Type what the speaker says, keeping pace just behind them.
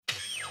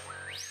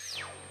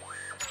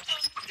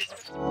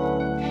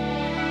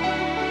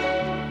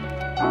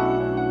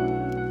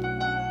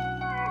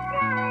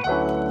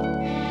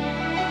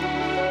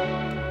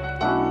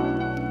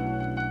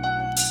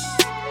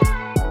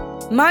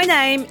My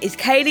name is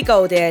Kaylee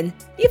Golding,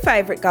 your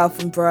favourite girl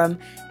from Brum,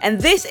 and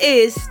this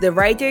is the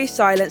Radio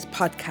Silence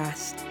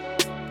Podcast.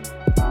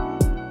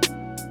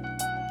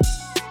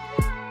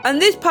 On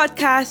this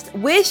podcast,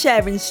 we're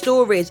sharing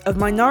stories of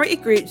minority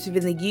groups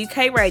within the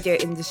UK radio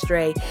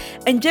industry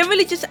and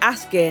generally just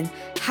asking,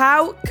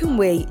 how can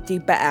we do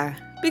better?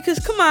 Because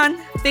come on,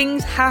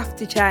 things have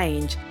to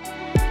change.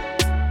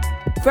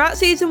 Throughout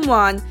season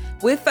 1,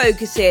 we're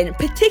focusing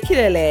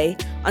particularly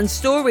on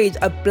stories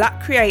of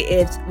black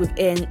creatives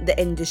within the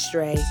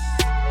industry.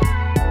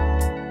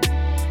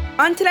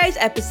 On today's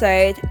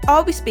episode,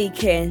 I'll be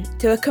speaking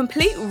to a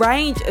complete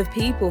range of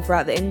people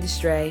throughout the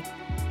industry.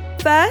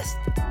 First,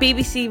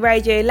 BBC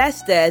Radio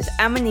Leicester's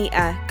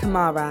Amanita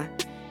Kamara.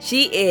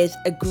 She is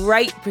a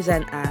great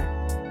presenter.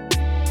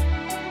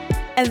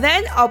 And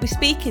then I'll be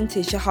speaking to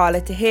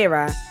Shahala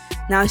Tahira.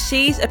 Now,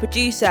 she's a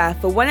producer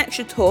for One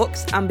Extra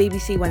Talks on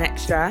BBC One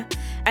Extra,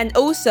 and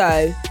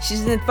also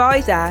she's an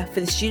advisor for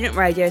the Student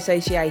Radio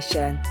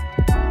Association.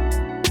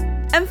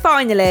 And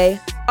finally,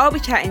 I'll be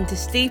chatting to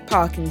Steve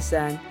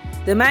Parkinson,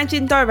 the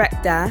managing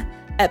director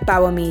at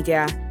Bauer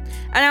Media.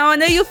 And now I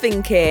know you're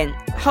thinking,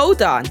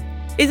 hold on,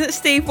 isn't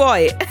Steve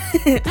white?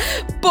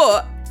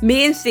 But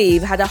me and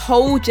Steve had a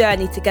whole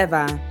journey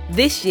together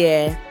this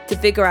year to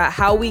figure out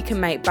how we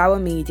can make Bauer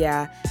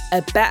Media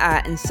a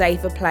better and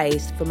safer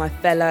place for my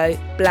fellow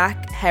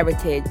Black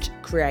heritage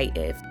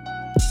creative.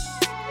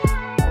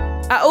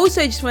 I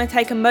also just want to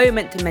take a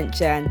moment to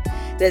mention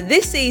that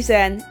this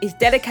season is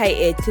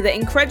dedicated to the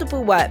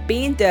incredible work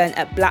being done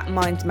at Black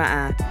Minds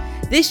Matter.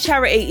 This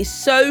charity is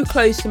so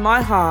close to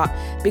my heart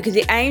because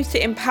it aims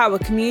to empower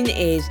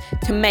communities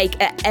to make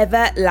an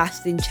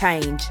everlasting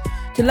change.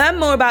 To learn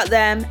more about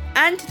them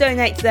and to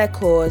donate to their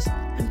cause,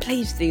 and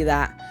please do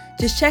that,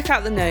 just check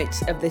out the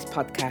notes of this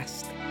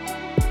podcast.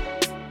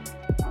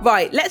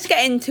 Right, let's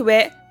get into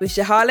it with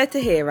Shahala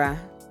Tahira.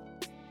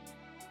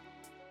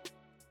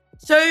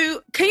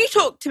 So, can you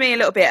talk to me a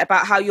little bit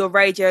about how your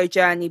radio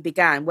journey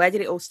began? Where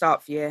did it all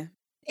start for you?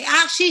 It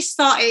actually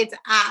started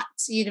at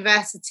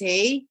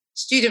university,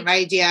 student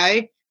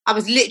radio. I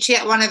was literally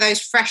at one of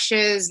those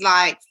freshers,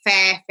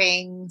 fair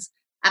things.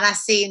 And I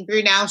seen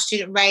Brunel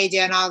Student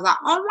Radio and I was like,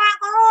 oh my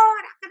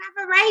God, I can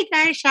have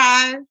a radio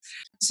show.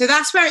 So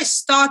that's where it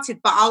started.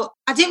 But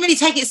I didn't really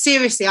take it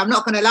seriously. I'm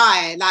not going to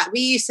lie.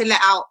 We used to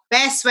let out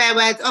bare swear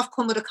words.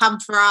 Ofcom would have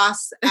come for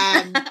us.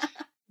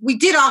 We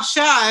did our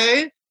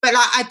show, but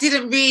I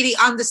didn't really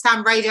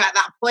understand radio at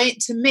that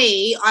point. To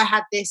me, I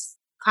had this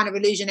kind of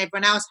illusion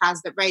everyone else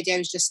has that radio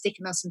is just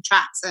sticking on some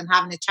tracks and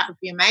having a chat with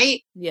your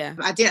mate. Yeah.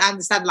 But I didn't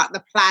understand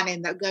the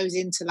planning that goes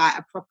into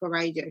a proper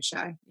radio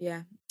show.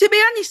 Yeah. To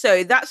be honest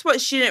though, that's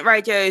what student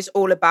radio is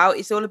all about.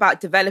 It's all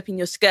about developing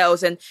your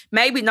skills and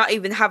maybe not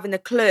even having a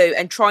clue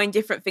and trying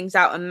different things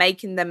out and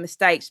making them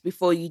mistakes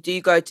before you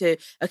do go to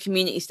a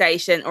community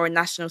station or a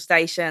national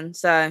station.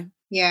 So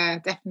yeah,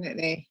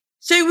 definitely.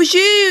 So was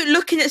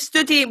you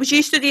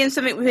studying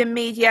something within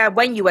media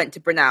when you went to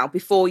Brunel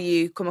before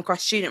you come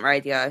across student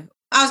radio?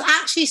 I was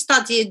actually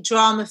studying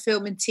drama,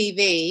 film and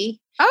TV.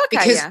 Oh, okay,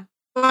 because yeah.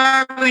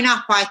 Growing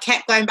up, I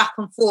kept going back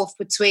and forth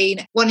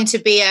between wanting to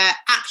be an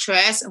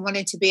actress and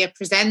wanting to be a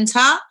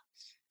presenter.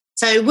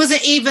 So it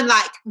wasn't even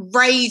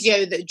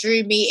radio that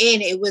drew me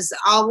in. It was,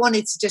 I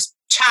wanted to just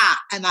chat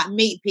and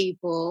meet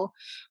people.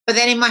 But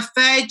then in my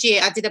third year,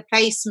 I did a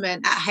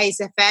placement at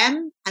Hayes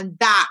FM and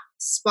that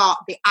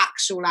sparked the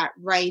actual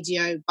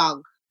radio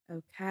bug.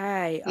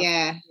 Okay.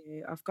 Yeah.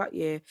 I've got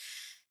you.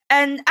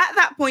 And at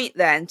that point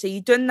then, so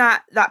you'd done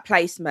that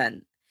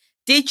placement,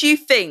 did you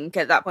think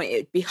at that point it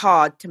would be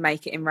hard to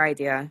make it in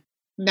radio?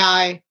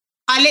 No.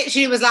 I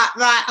literally was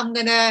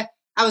I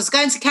was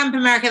going to Camp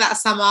America that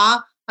summer.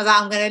 I was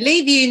like, I'm going to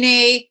leave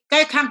uni,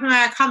 go Camp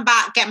America, come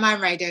back, get my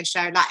own radio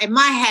show. In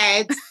my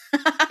head,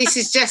 this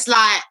is just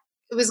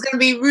it was going to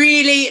be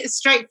really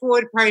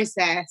straightforward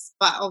process,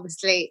 but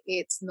obviously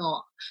it's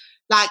not.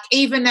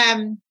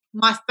 Even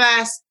my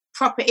first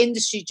proper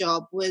industry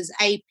job was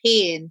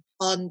APing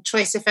on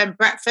Choice FM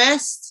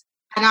Breakfast.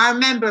 And I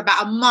remember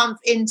about a month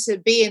into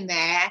being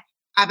there,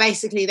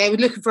 they were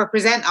looking for a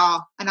presenter.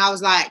 And I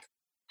was like,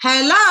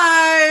 hello,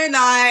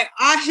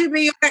 I should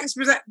be your next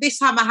presenter. This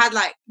time I had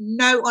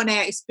no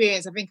on-air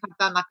experience. I think I've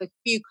done a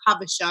few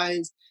cover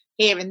shows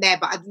here and there,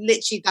 but I'd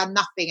literally done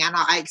nothing. And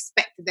I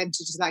expected them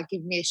to just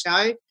give me a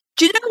show.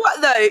 Do you know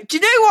what though? Do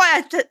you know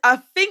why I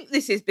think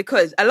this is?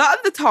 Because a lot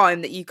of the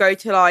time that you go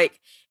to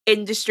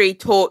industry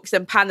talks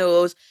and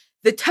panels,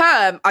 the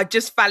term "I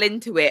just fell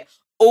into it"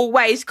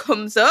 always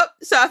comes up.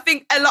 So I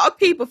think a lot of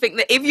people think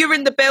that if you're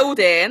in the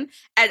building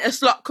and a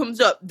slot comes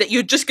up, that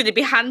you're just going to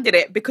be handed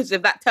it because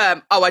of that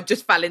term. Oh, I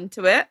just fell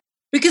into it.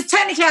 Because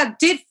technically I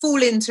did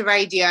fall into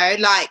radio,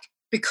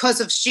 because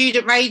of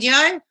student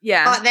radio.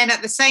 Yeah. But then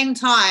at the same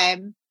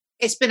time,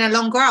 it's been a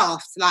long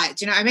graft. Do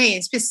you know what I mean?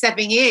 It's been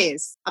 7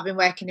 years I've been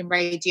working in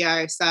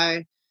radio. So.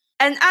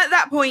 And at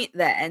that point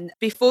then,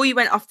 before you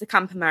went off to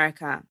Camp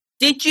America,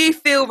 did you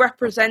feel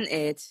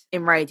represented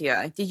in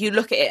radio? Did you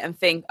look at it and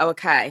think, oh,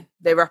 okay,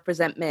 they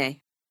represent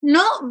me?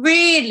 Not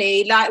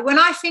really. Like when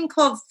I think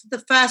of the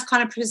first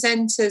kind of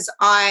presenters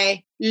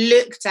I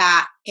looked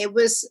at, it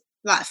was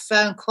like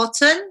Fern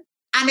Cotton.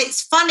 And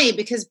it's funny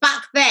because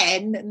back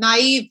then,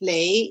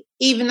 naively,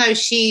 even though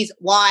she's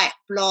white,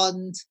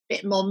 blonde, a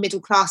bit more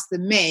middle class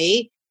than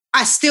me,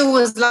 I still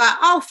was like,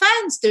 oh,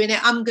 Fern's doing it,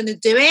 I'm going to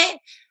do it.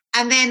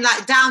 And then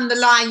like down the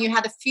line, you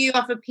had a few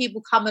other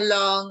people come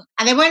along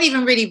and they weren't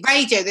even really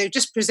radio. They were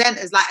just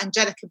presenters like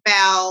Angelica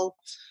Bell.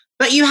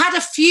 But you had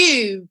a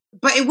few,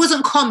 but it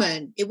wasn't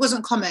common. It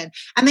wasn't common.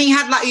 And then you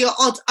had like your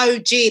odd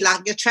OG,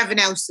 like your Trevor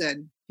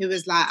Nelson, who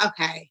was like,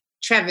 okay,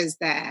 Trevor's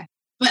there.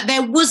 But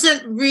there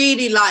wasn't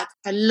really like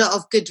a lot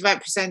of good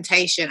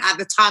representation at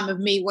the time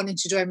of me wanting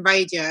to join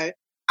radio.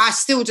 I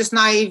still just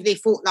naively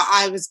thought that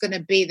I was going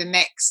to be the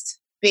next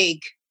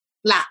big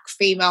Black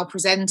female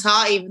presenter,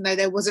 even though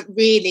there wasn't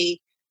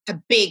really a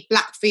big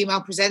Black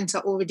female presenter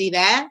already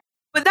there.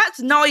 But that's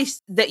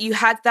nice that you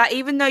had that,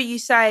 even though you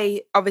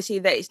say, obviously,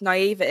 that it's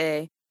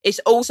naivety. It's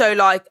also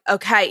like,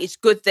 okay, it's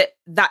good that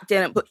that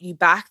didn't put you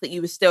back, that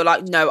you were still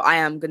like, no, I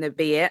am going to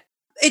be it.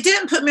 It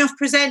didn't put me off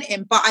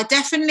presenting, but I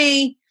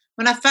definitely,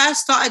 when I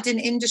first started in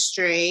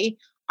industry,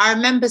 I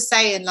remember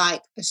saying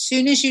like, as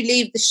soon as you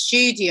leave the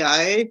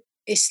studio,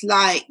 it's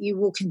like you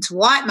walk into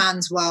white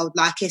man's world.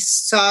 Like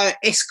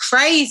it's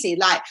crazy.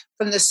 Like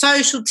from the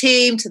social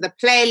team to the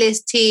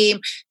playlist team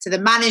to the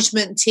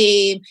management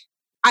team.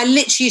 I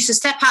literally used to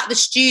step out the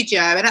studio,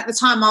 and at the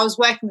time I was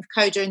working with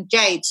Kojo and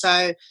Jade,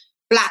 so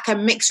Black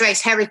and mixed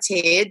race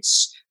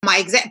heritage. My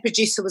exec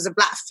producer was a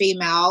Black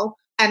female,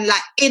 and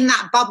like in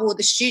that bubble of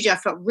the studio, I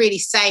felt really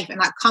safe and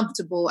like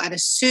comfortable. And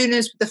as soon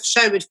as the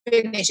show would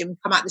finish and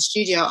we'd come out the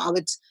studio, I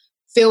would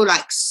feel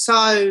like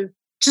so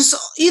just,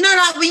 you know,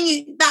 like when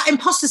you, that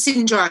imposter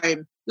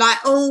syndrome, like,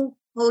 oh,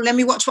 let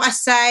me watch what I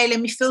say, let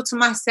me filter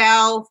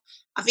myself.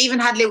 I've even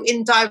had little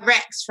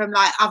indirects from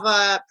like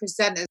other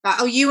presenters, like,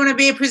 oh, you want to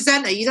be a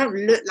presenter? You don't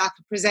look like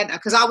a presenter,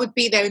 because I would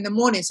be there in the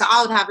morning, so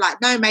I would have like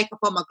no makeup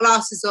on, my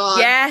glasses on.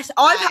 Yes,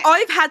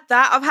 I've had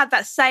that. I've had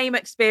that same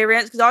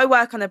experience because I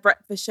work on a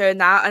breakfast show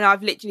now, and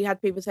I've literally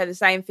had people say the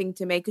same thing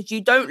to me, because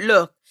you don't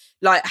look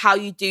like how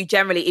you do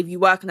generally if you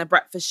work on a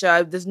breakfast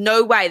show. There's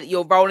no way that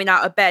you're rolling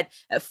out of bed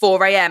at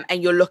 4 a.m.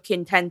 and you're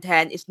looking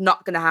 10:10. It's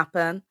not going to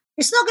happen.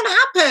 It's not going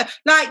to happen.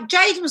 Like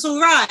Jade was all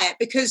right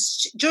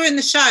because during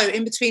the show,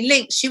 in between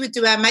links, she would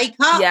do her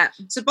makeup. Yeah.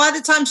 So by the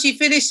time she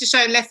finished the show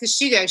and left the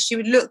studio, she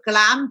would look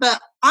glam.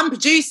 But I'm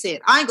producing.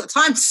 I ain't got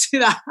time to do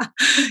that.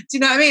 Do you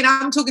know what I mean?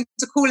 I'm talking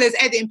to callers,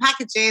 editing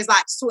packages,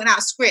 like sorting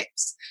out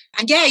scripts.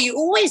 And yeah, you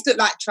always look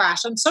like trash.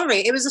 I'm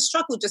sorry. It was a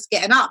struggle just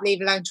getting up,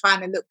 leave alone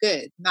trying to look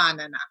good. No.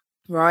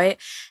 Right.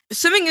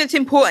 Something that's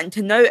important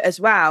to note as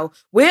well,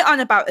 we're on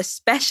about a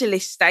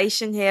specialist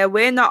station here.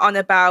 We're not on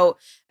about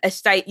a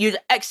state you'd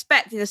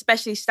expect in a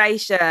specialist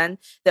station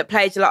that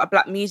plays a lot of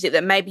Black music,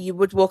 that maybe you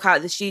would walk out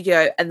of the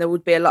studio and there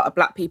would be a lot of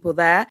Black people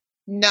there.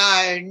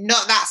 No,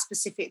 not that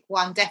specific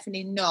one.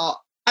 Definitely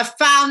not. I've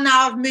found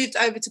now I've moved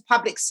over to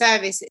public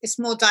service. It's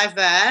more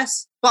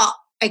diverse, but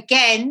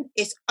again,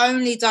 it's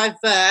only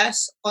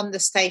diverse on the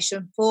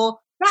station for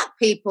Black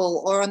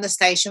people or on the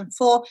station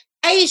for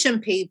Asian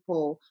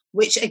people,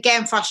 which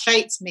again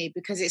frustrates me,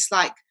 because it's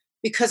like,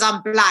 because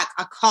I'm Black,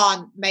 I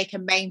can't make a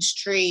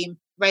mainstream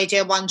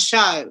Radio 1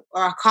 show,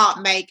 or I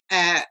can't make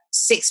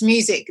Six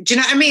Music. Do you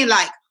know what I mean?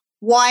 Like,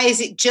 why is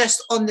it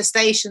just on the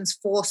stations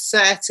for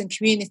certain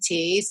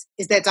communities?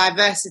 Is there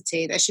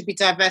diversity? There should be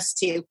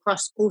diversity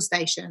across all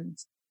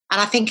stations.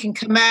 And I think in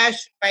commercial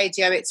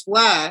radio, it's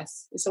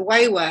worse. It's a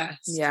way worse.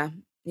 Yeah.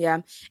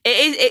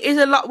 It is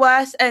a lot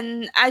worse.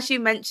 And as you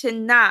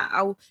mentioned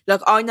now,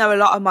 like I know a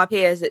lot of my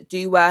peers that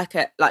do work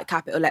at like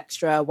Capital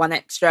Extra, One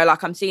Extra.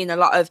 Like I'm seeing a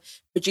lot of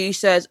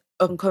producers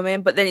up and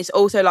coming, but then it's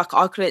also like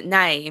I couldn't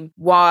name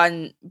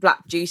one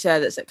Black producer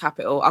that's at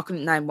Capital. I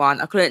couldn't name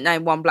one. I couldn't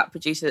name one Black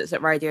producer that's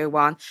at Radio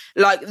 1.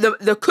 Like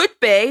there could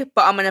be,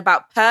 but I'm on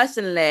about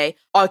personally,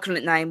 I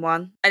couldn't name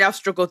one, and I've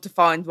struggled to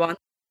find one.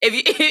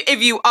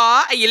 If you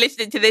are and you're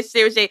listening to this,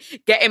 seriously,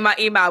 get in my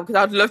email, because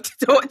I'd love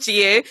to talk to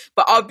you,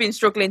 but I've been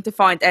struggling to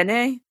find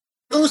any.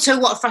 Also,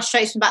 what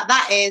frustrates me about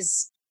that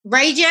is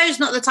radio is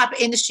not the type of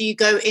industry you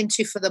go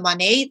into for the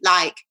money.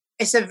 Like,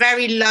 it's a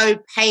very low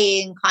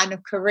paying kind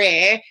of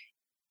career.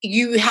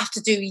 You have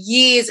to do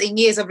years and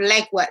years of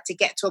legwork to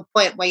get to a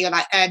point where you're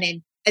like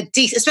earning a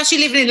decent, especially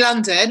living in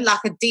London,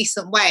 like a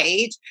decent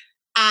wage.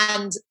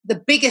 And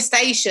the bigger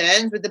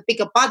stations with the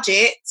bigger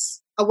budgets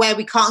are where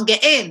we can't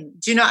get in.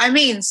 Do you know what I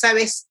mean? So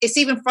it's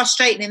even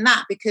frustrating in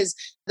that, because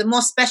the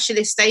more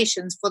specialist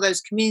stations for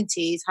those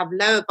communities have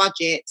lower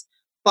budgets,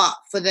 but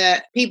for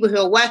the people who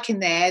are working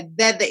there,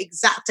 they're the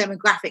exact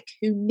demographic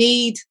who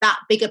need that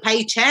bigger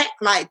paycheck.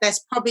 Like there's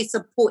probably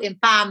supporting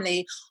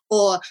family,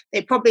 or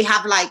they probably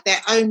have like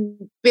their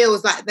own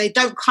bills. Like they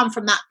don't come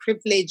from that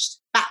privileged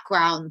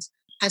background.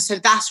 And so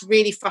that's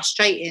really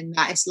frustrating,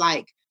 that it's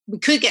like, we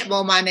could get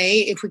more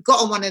money if we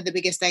got on one of the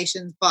bigger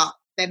stations, but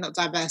they're not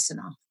diverse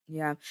enough.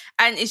 Yeah.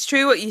 And it's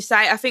true what you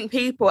say. I think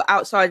people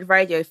outside of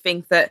radio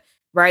think that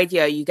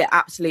radio, you get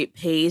absolute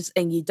peas,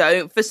 and you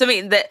don't. For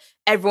something that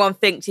everyone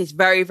thinks is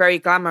very, very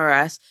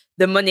glamorous,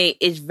 the money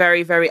is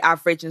very, very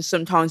average and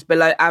sometimes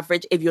below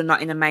average if you're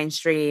not in a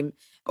mainstream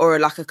or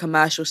like a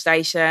commercial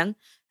station.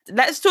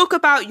 Let's talk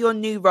about your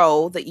new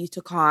role that you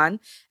took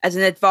on as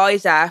an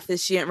advisor for the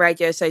Student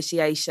Radio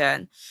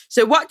Association.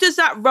 So what does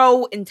that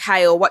role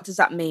entail? What does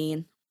that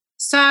mean?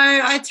 So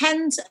I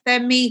attend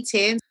their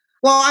meetings.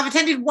 Well, I've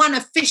attended one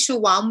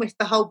official one with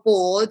the whole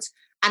board,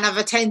 and I've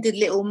attended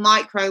little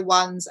micro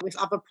ones with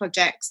other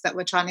projects that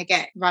we're trying to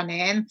get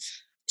running.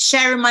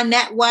 Sharing my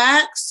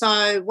network.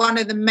 So one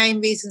of the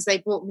main reasons they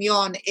brought me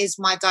on is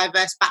my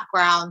diverse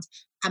background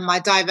and my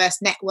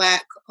diverse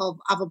network of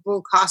other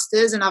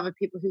broadcasters and other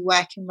people who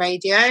work in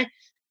radio.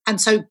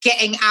 And so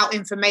getting out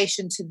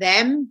information to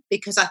them,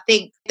 because I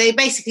think they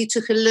basically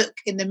took a look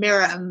in the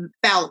mirror and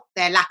felt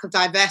their lack of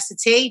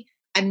diversity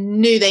and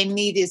knew they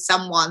needed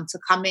someone to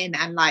come in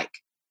and like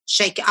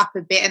shake it up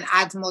a bit and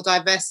add more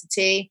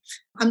diversity.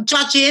 I'm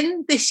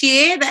judging this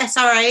year the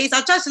SRAs.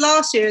 I judged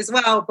last year as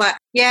well, but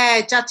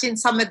yeah, judging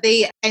some of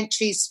the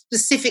entries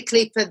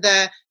specifically for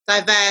the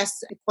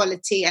Diverse,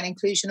 Equality and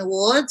Inclusion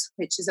Awards,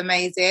 which is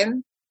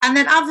amazing. And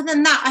then other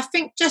than that, I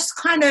think just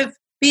kind of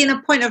being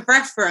a point of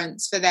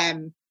reference for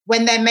them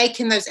when they're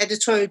making those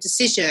editorial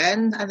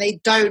decisions and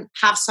they don't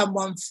have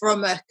someone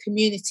from a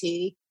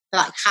community to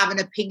like have an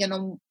opinion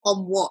on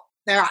what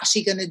they're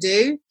actually going to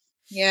do.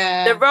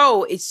 Yeah. The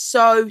role is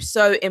so,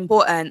 so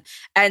important.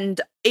 And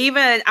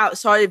even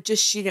outside of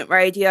just student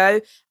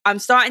radio, I'm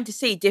starting to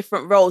see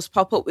different roles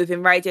pop up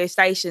within radio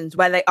stations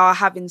where they are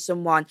having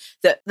someone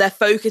that their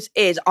focus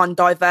is on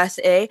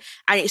diversity.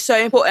 And it's so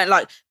important.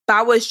 Like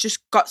Bauer's just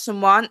got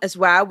someone as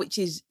well,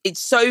 it's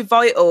so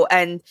vital.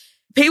 And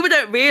people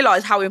don't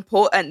realise how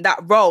important that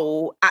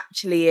role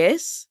actually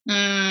is.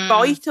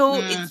 Vital.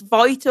 It's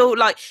vital.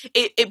 Like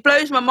it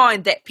blows my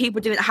mind that people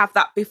didn't have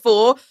that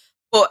before.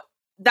 But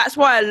that's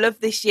why I love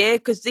this year,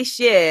 because this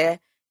year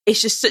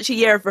it's just such a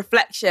year of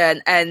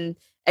reflection and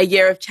a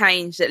year of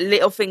change that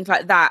little things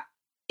like that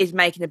is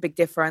making a big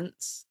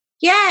difference.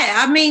 Yeah,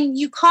 I mean,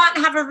 you can't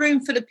have a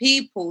room full of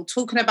people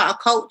talking about a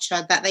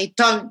culture that they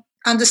don't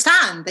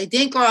understand. They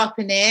didn't grow up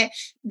in it.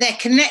 Their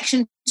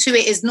connection to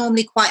it is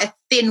normally quite a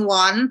thin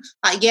one.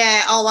 Like,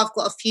 yeah, I've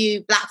got a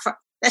few black friends.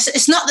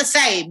 It's not the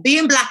same.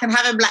 Being black and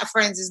having black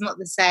friends is not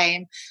the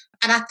same.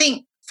 And I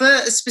think for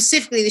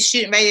specifically the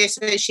Student Radio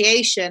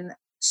Association,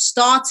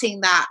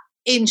 starting that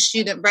in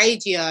student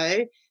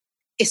radio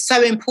is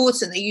so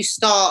important that you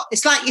start.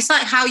 It's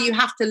like how you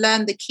have to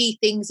learn the key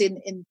things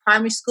in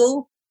primary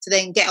school to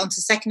then get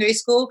onto secondary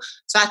school.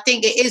 So I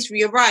think it is,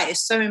 you're right,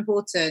 it's so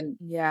important.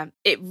 Yeah,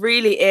 it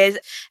really is.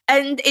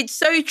 And it's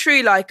so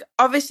true. Like,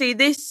 obviously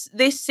this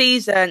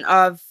season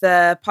of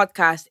the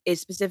podcast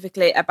is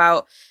specifically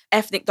about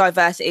ethnic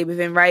diversity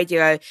within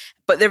radio,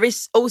 but there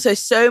is also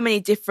so many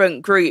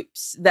different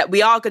groups that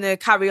we are going to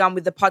carry on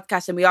with the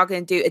podcast, and we are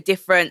going to do a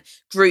different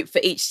group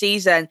for each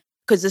season,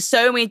 because there's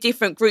so many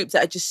different groups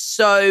that are just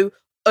so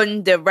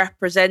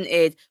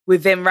underrepresented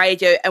within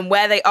radio, and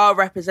where they are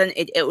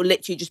represented, it will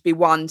literally just be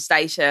one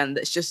station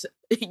that's just,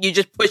 you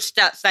just push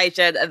that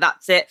station and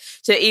that's it.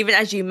 So even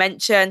as you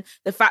mentioned,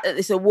 the fact that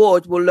this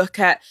award will look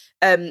at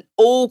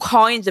all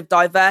kinds of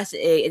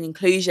diversity and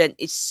inclusion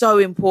is so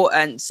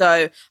important.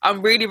 So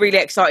I'm really, really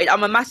excited.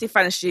 I'm a massive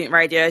fan of student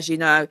radio, as you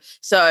know.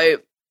 So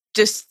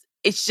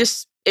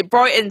it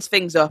brightens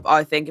things up,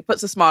 I think. It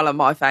puts a smile on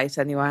my face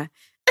anyway.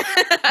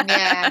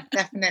 Yeah,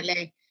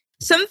 definitely.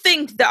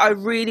 Something that I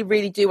really,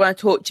 really do want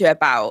to talk to you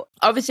about.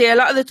 Obviously, a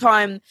lot of the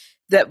time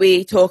that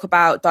we talk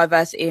about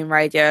diversity in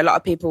radio, a lot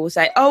of people will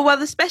say, oh, well,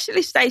 the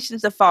specialist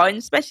stations are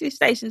fine. Specialist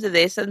stations are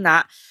this and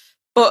that.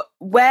 But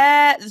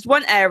where there's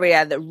one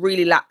area that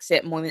really lacks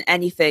it more than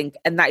anything,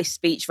 and that is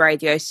speech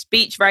radio.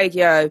 Speech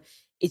radio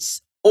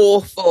is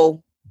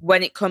awful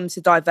when it comes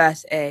to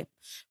diversity.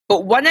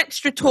 But One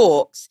Extra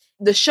Talks,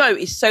 the show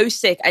is so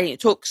sick, and it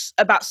talks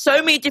about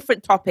so many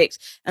different topics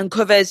and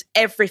covers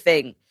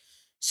everything.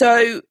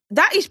 So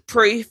that is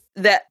proof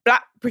that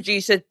black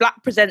producers,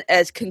 black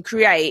presenters can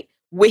create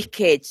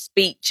wicked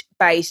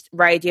speech-based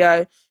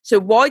radio. So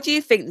why do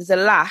you think there's a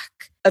lack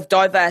of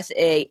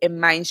diversity in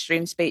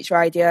mainstream speech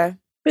radio?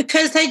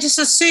 Because they just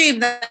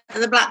assume that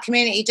the black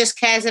community just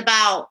cares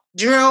about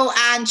drill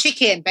and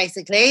chicken,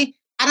 basically.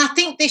 And I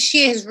think this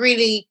year has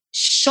really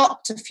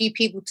shocked a few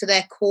people to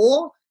their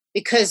core,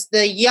 because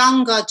the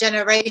younger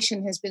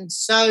generation has been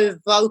so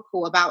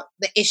vocal about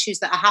the issues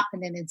that are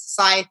happening in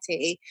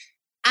society.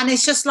 And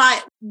it's just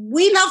like,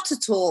 we love to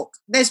talk.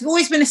 There's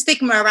always been a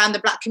stigma around the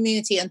black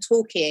community and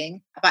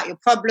talking about your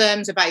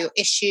problems, about your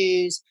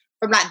issues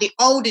from like the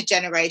older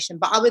generation.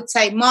 But I would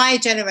say my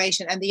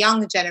generation and the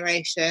younger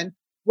generation,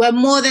 we're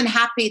more than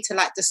happy to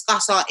like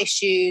discuss our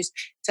issues,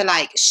 to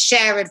like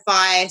share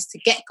advice, to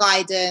get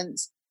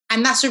guidance.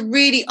 And that's a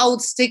really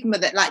old stigma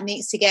that like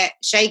needs to get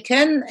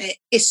shaken.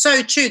 It's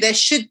so true. There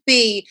should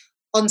be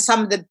on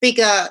some of the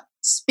bigger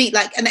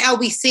like an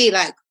LBC,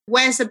 like,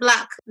 where's the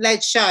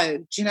black-led show?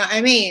 Do you know what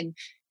I mean?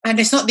 And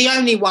it's not the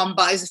only one,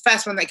 but it's the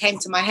first one that came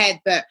to my head.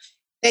 But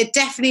there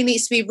definitely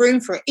needs to be room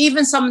for it.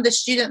 Even some of the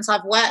students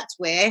I've worked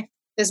with,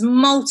 There's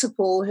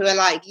multiple who are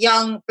like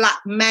young black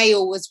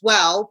male as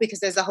well, because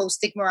there's a whole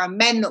stigma around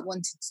men not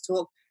wanting to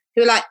talk,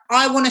 who are like,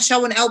 I want to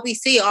show on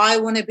LBC. I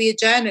want to be a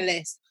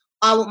journalist.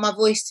 I want my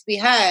voice to be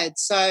heard.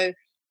 So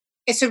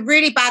it's a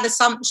really bad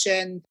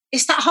assumption.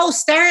 It's that whole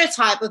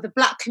stereotype of the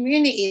black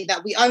community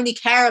that we only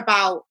care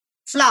about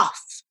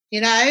fluff,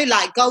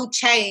 like gold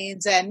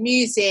chains and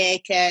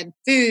music and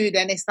food.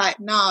 And it's like,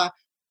 no,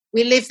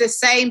 we live the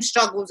same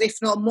struggles, if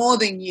not more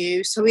than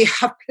you. So we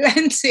have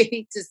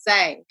plenty to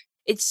say.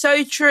 It's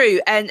so true.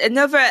 And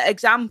another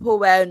example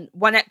when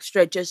One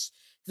Extra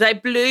they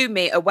blew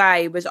me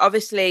away was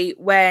obviously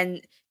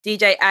when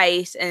DJ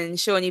Ace and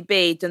Shawnee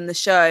B done the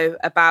show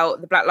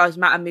about the Black Lives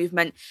Matter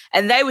movement,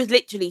 and they was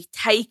literally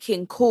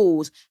taking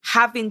calls,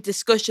 having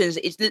discussions.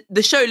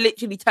 The show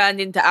literally turned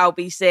into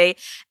LBC,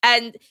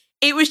 and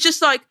it was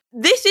just like,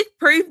 this is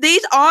proof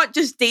these aren't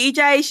just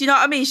DJs, you know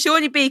what I mean?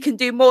 Shawnee B can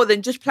do more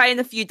than just playing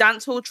a few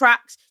dancehall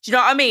tracks, do you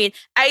know what I mean?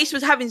 Ace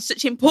was having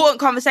such important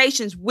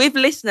conversations with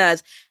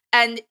listeners,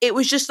 and it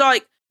was just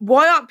like,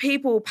 why aren't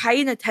people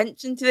paying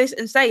attention to this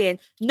and saying,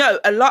 no,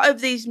 a lot of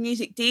these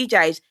music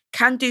DJs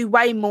can do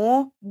way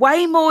more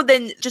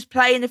than just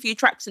playing a few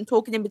tracks and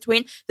talking in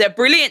between. They're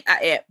brilliant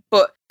at it,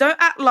 but don't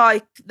act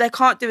like they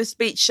can't do a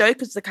speech show,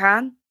 because they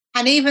can.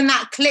 And even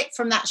that clip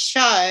from that show,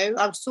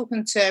 I was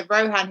talking to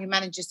Rohan, who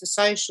manages the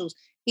socials.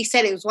 He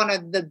said it was one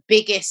of the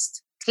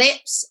biggest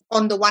clips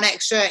on the One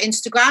Extra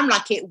Instagram.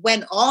 Like, it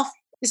went off.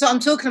 This is what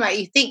I'm talking about.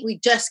 You think we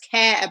just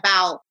care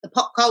about the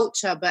pop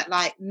culture, but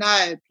like,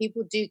 no,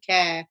 people do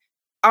care.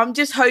 I'm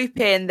just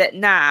hoping that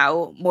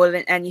now, more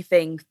than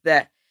anything,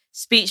 that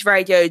speech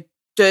radio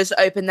does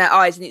open their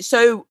eyes. And it's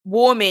so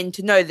warming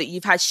to know that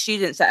you've had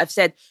students that have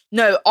said,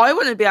 no, I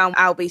want to be on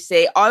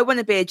LBC. I want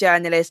to be a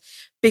journalist,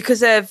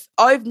 because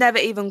I've never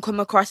even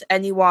come across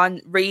anyone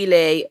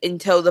really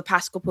until the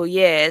past couple of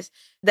years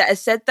that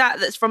has said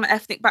that's from an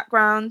ethnic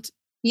background.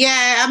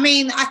 Yeah, I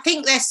mean, I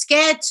think they're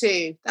scared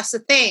to. That's the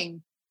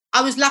thing.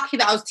 I was lucky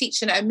that I was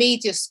teaching at a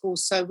media school,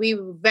 so we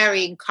were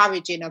very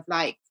encouraging of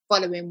like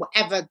following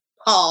whatever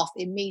path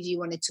in media you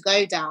wanted to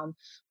go down.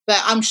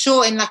 But I'm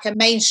sure in like a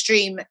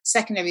mainstream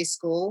secondary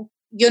school,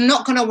 you're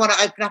not going to want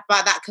to open up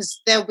about that,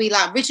 because they'll be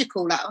like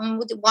ridicule, like,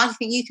 why do you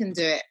think you can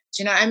do it?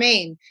 Do you know what I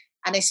mean?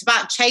 And it's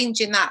about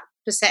changing that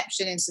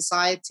perception in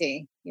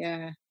society.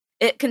 Yeah.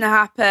 It can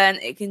happen.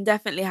 It can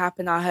definitely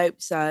happen. I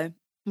hope so.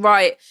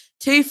 Right.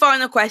 2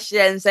 final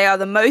questions. They are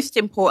the most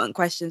important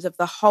questions of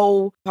the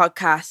whole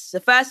podcast. The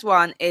first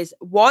one is,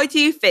 why do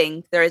you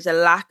think there is a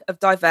lack of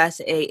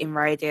diversity in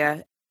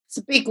radio? It's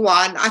a big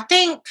one. I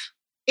think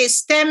it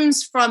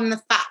stems from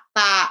the fact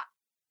that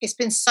it's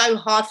been so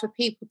hard for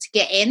people to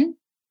get in,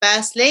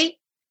 firstly.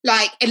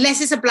 Like,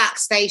 unless it's a black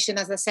station,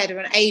 as I said, or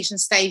an Asian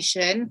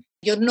station,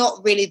 you're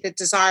not really the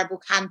desirable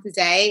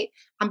candidate.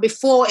 And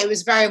before, it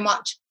was very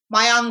much,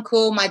 my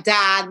uncle, my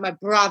dad, my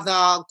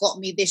brother got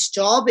me this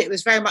job. It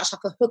was very much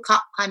like a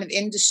hookup kind of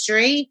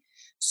industry.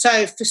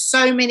 So for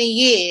so many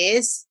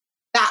years,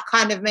 that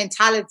kind of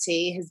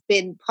mentality has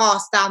been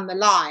passed down the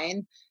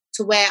line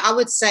to where I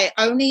would say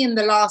only in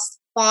the last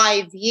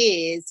 5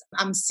 years,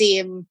 I'm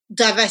seeing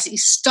diversity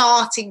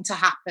starting to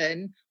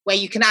happen, where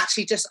you can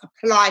actually just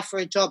apply for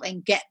a job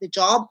and get the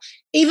job.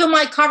 Even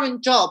my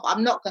current job,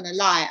 I'm not going to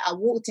lie, I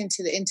walked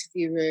into the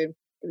interview room.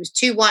 It was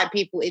 2 white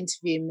people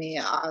interviewing me.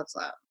 I was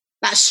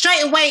like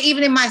straight away,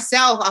 even in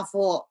myself, I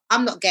thought,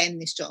 I'm not getting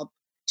this job.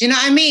 Do you know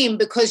what I mean?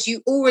 Because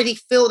you already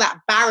feel that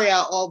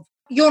barrier of,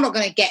 you're not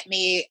going to get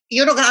me.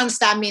 You're not going to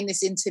understand me in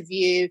this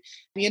interview.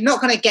 You're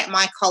not going to get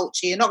my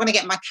culture. You're not going to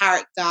get my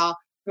character.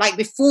 Like,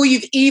 before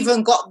you've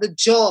even got the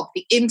job,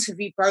 the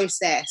interview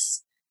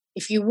process,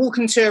 if you walk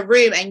into a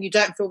room and you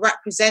don't feel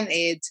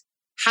represented,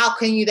 how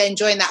can you then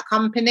join that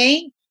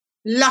company?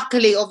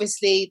 Luckily,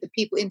 obviously, the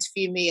people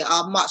interviewing me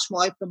are much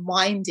more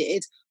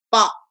open-minded,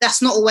 but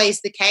that's not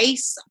always the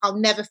case. I'll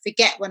never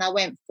forget when I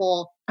went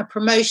for a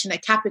promotion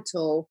at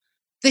Capital.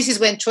 This is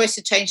when Choice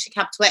had changed to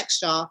Capital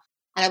Extra,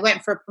 and I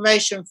went for a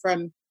promotion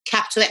from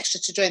Capital Extra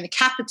to join the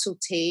Capital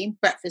team,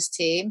 breakfast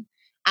team.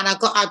 And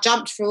I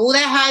jumped through all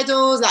their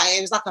hurdles. Like,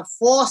 it was like a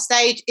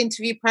 4-stage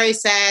interview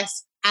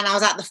process. And I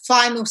was at the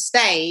final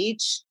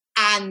stage,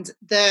 and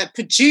the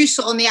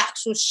producer on the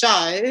actual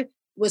show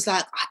was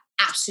like, I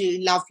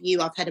absolutely love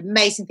you. I've heard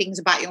amazing things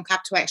about you on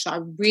Capital Extra.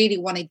 I really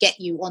want to get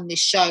you on this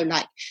show.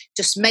 Like,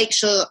 just make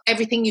sure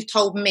everything you've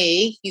told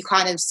me, you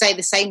kind of say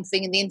the same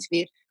thing in the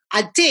interview.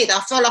 I did. I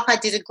felt like I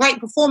did a great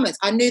performance.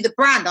 I knew the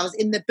brand. I was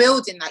in the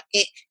building. Like,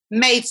 it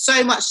made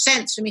so much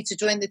sense for me to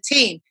join the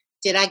team.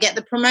 Did I get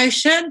the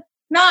promotion?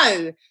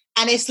 No.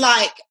 And it's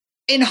like,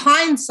 in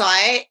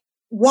hindsight,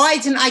 why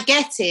didn't I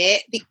get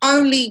it? The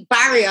only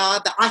barrier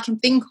that I can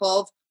think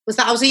of was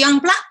that I was a young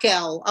black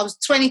girl. I was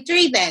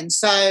 23 then.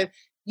 So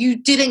you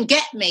didn't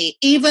get me,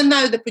 even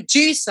though the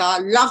producer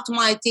loved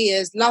my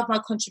ideas, loved my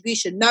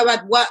contribution. No,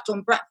 I'd worked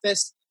on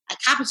breakfast at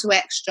Capital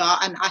Extra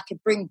and I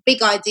could bring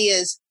big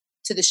ideas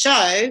to the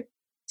show,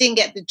 didn't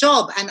get the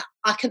job. And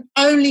I can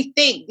only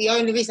think the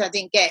only reason I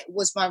didn't get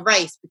was my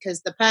race,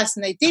 because the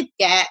person they did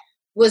get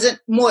wasn't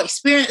more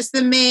experienced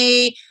than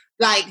me.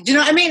 Like, do you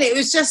know what I mean? It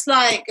was just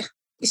like,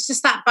 It's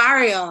just that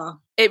barrier.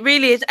 It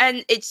really is.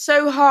 And it's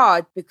so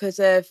hard because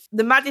of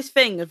the maddest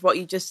thing of what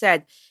you just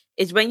said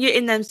is when you're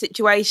in them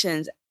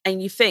situations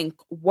and you think,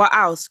 what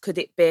else could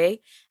it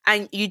be?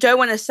 And you don't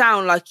want to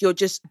sound like you're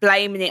just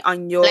blaming it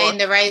on your... Playing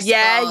the race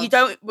card.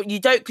 You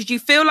don't, because you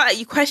feel like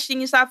you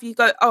question yourself. You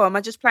go, oh, am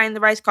I just playing the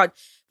race card?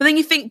 But then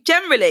you think,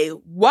 generally,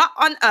 what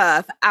on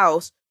earth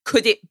else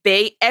could it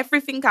be?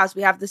 Everything else,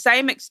 we have the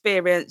same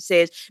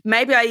experiences.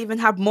 Maybe I even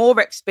have more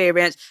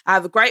experience. I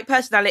have a great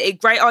personality,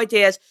 great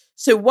ideas.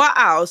 So what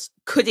else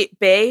could it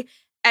be?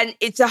 And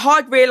it's a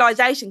hard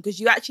realization because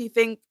you actually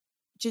think,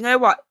 do you know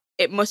what?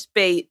 It must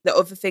be the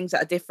other things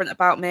that are different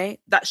about me.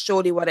 That's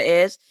surely what it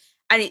is.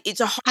 And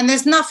and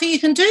there's nothing you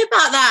can do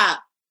about that.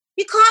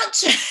 You can't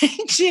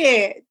change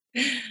it.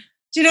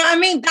 Do you know what I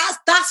mean?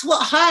 That's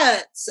what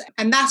hurts.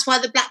 And that's why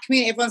the Black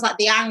community, everyone's like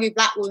the angry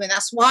Black woman.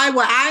 That's why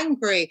we're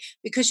angry,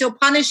 because you're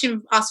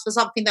punishing us for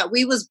something that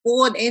we was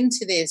born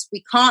into this.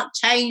 We can't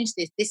change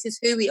this. This is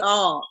who we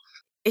are.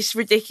 It's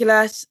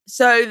ridiculous.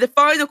 So the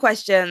final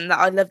question that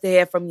I'd love to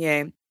hear from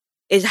you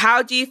is,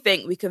 how do you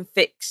think we can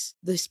fix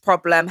this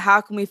problem? How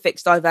can we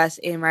fix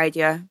diversity in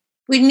radio?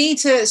 We need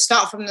to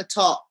start from the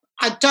top.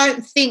 I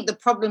don't think the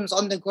problem's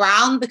on the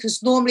ground,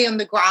 because normally on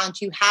the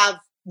ground you have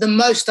the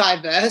most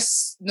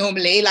diverse,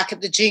 normally, like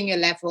at the junior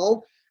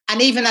level.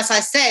 And even, as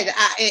I said,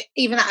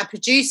 even at a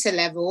producer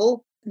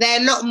level,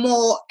 they're a lot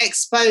more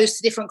exposed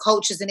to different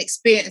cultures and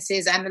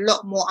experiences and a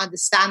lot more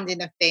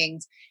understanding of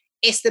things.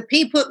 It's the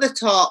people at the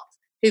top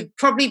who've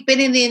probably been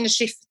in the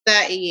industry for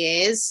 30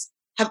 years,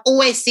 have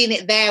always seen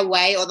it their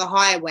way or the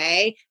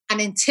highway. And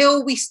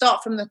until we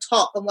start from the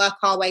top and work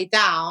our way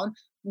down,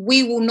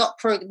 we will not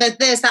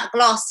there's that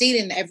glass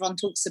ceiling that everyone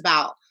talks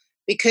about,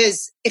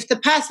 because if the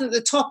person at the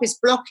top is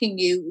blocking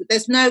you,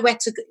 there's nowhere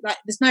to, like,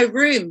 there's no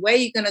room. Where are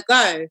you going to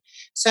go?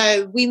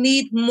 So we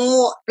need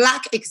more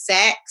Black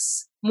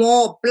execs,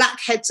 more Black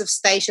heads of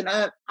station.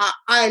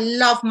 I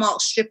love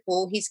Mark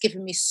Stripple. He's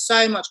given me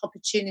so much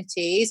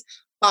opportunities,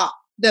 but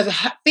the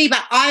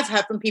feedback I've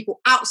heard from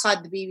people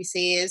outside the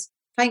BBC is,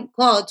 thank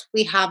God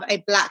we have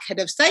a Black head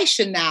of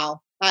station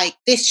now. Like,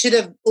 this should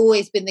have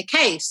always been the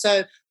case.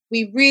 So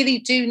we really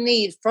do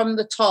need, from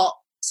the top,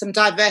 some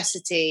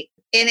diversity.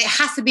 And it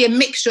has to be a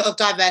mixture of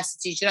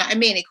diversity. Do you know what I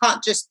mean? It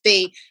can't just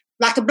be,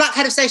 like, a Black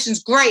head of station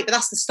is great, but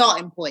that's the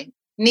starting point.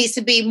 It needs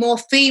to be more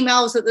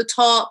females at the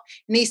top.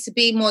 It needs to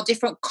be more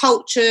different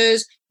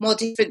cultures, more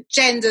different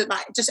gender,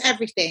 like, just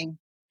everything.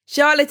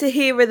 Charlotte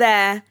Tahira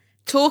there,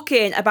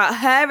 talking about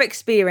her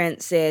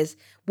experiences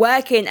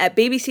working at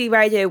BBC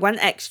Radio 1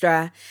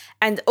 Extra,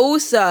 and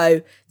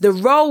also the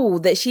role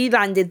that she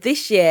landed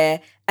this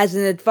year as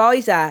an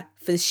advisor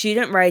for the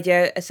Student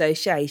Radio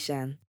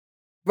Association.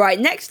 Right,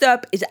 next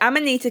up is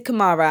Amanita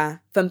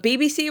Kamara from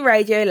BBC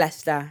Radio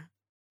Leicester.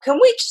 Can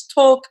we just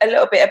talk a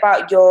little bit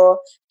about your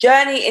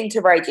journey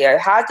into radio?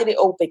 How did it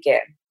all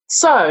begin?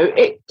 So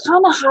it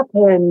kind of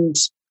happened,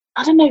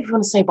 I don't know if you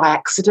want to say by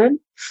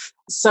accident.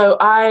 So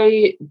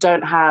I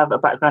don't have a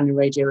background in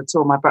radio at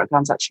all. My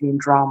background's actually in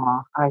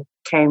drama. I'm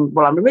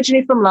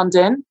originally from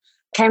London,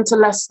 came to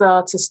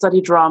Leicester to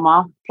study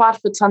drama, applied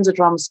for tons of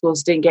drama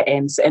schools, didn't get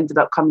in, so ended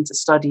up coming to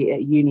study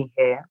at uni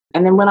here.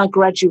 And then when I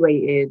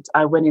graduated,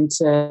 I went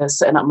into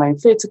setting up my own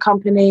theatre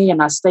company,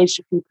 and I staged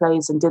a few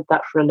plays and did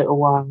that for a little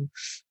while,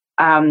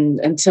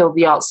 until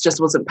the arts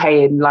just wasn't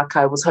paying like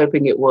I was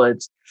hoping it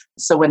would.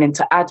 So went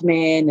into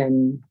admin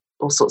and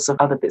all sorts of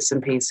other bits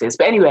and pieces.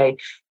 But anyway,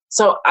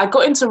 so I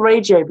got into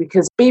radio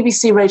because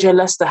BBC Radio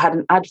Leicester had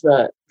an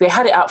advert. They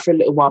had it out for a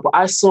little while, but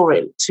I saw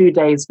it 2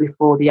 days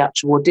before the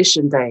actual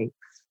audition day.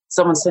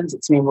 Someone sent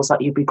it to me and was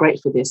like, you'd be great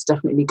for this,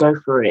 definitely go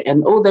for it.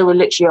 And all they were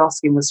literally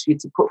asking was for you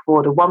to put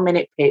forward a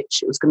 1-minute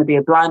pitch. It was going to be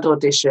a blind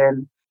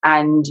audition,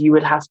 and you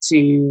would have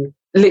to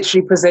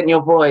literally present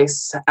your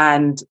voice,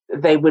 and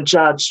they would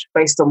judge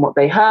based on what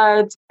they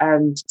heard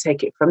and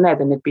take it from there.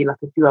 Then there'd be like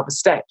a few other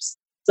steps.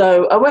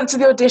 So I went to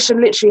the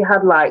audition, literally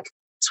had like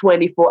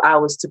 24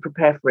 hours to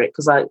prepare for it,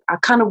 because I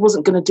kind of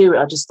wasn't going to do it.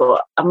 I just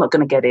thought, I'm not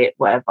going to get it,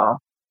 whatever.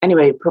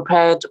 Anyway,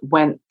 prepared,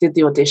 went, did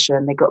the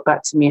audition. They got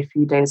back to me a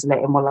few days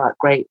later and were like,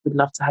 great, we'd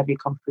love to have you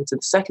come through to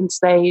the second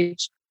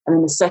stage. And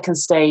then the second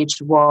stage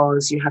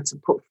was you had to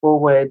put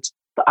forward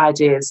the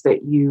ideas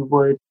that you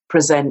would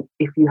present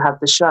if you had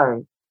the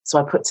show. So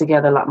I put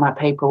together like my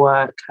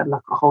paperwork, had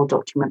like a whole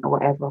document or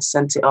whatever,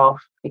 sent it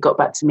off. They got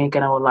back to me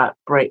again. I was like,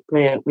 great,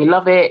 brilliant, we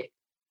love it.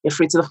 You're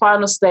through to the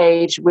final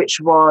stage, which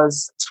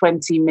was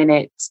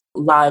 20-minute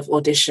live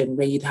audition,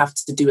 where you'd have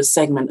to do a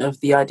segment of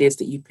the ideas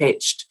that you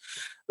pitched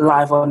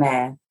live on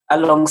air.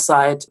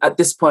 Alongside, at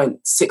this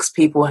point, 6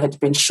 people had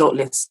been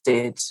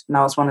shortlisted, and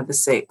I was one of the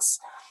 6.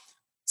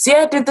 So yeah,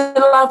 I did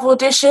the live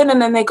audition,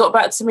 and then they got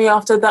back to me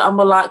after that and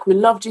were like, we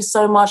loved you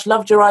so much,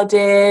 loved your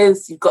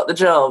ideas, you've got the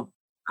job.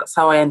 That's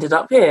how I ended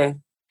up here.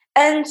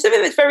 And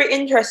something that's very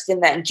interesting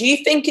then, do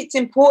you think it's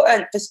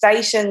important for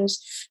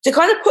stations to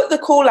kind of put the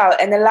call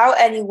out and allow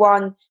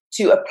anyone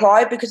to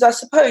apply? Because I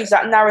suppose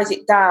that narrows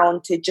it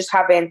down to just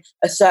having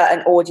a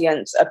certain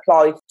audience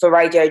apply for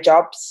radio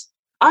jobs.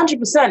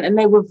 100%, and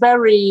they were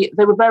very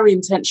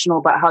intentional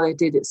about how they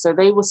did it. So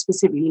they were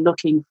specifically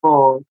looking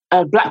for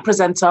a Black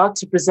presenter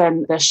to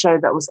present their show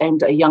that was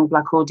aimed at a young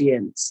Black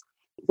audience.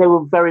 They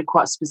were very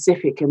quite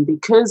specific, and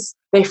because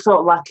they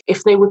felt like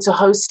if they were to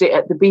host it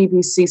at the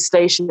BBC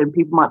station,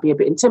 people might be a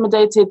bit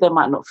intimidated, they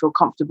might not feel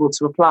comfortable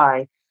to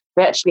apply.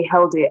 They actually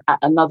held it at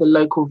another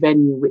local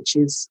venue, which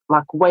is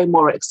like way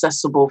more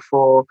accessible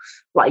for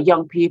like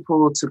young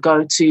people to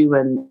go to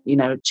and, you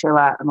know, chill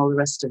out and all the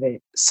rest of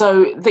it.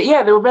 So they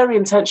were very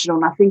intentional.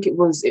 And I think it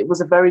was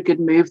a very good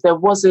move. There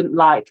wasn't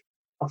like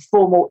a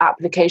formal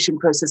application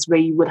process where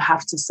you would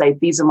have to say,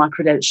 these are my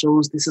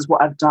credentials, this is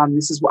what I've done,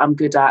 this is what I'm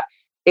good at.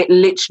 It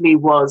literally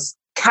was,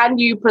 can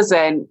you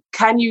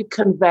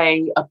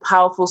convey a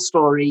powerful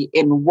story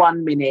in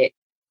 1 minute?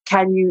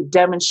 Can you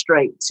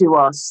demonstrate to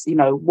us, you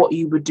know, what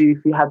you would do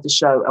if you had the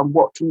show and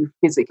what can you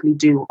physically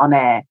do on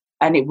air?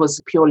 And it was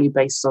purely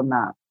based on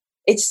that.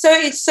 It's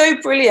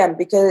so brilliant,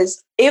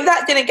 because if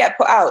that didn't get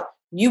put out,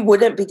 you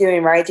wouldn't be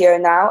doing radio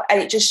now.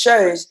 And it just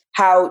shows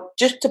how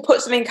just to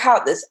put something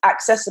out that's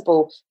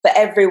accessible for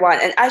everyone.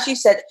 And as you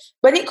said,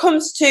 when it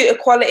comes to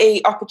equality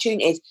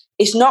opportunities,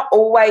 it's not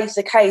always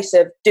the case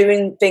of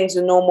doing things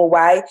the normal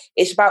way.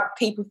 It's about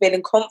people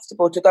feeling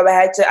comfortable to go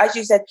ahead. So as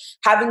you said,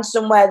 having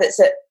somewhere that's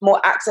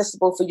more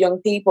accessible for young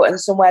people and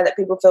somewhere that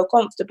people feel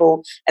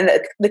comfortable and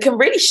that can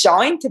really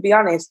shine, to be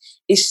honest,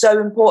 is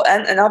so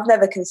important. And I've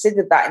never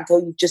considered that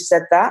until you just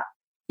said that.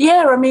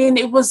 Yeah, I mean,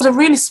 it was a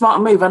really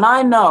smart move. And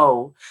I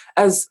know,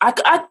 as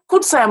I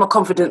could say I'm a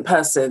confident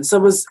person,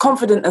 so as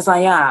confident as I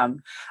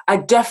am, I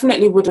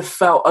definitely would have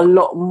felt a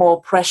lot more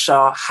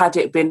pressure had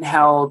it been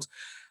held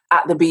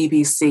at the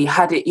BBC,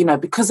 had it, you know,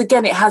 because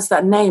again, it has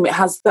that name, it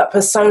has that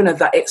persona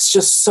that it's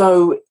just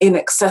so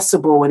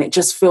inaccessible and it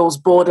just feels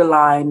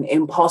borderline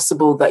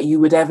impossible that you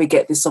would ever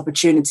get this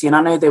opportunity. And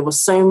I know there were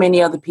so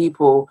many other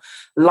people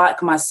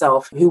like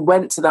myself who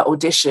went to that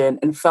audition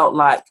and felt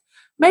like,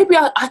 maybe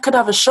I could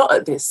have a shot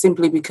at this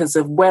simply because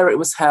of where it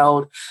was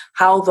held,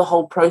 how the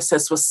whole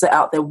process was set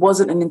out. There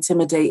wasn't an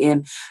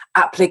intimidating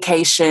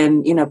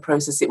application, you know,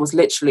 process. It was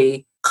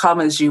literally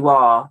come as you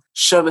are,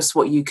 show us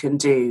what you can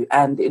do.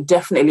 And it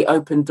definitely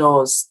opened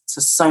doors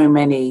to so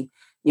many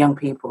young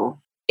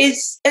people.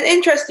 It's an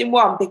interesting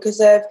one because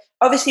of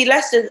obviously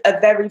Leicester's a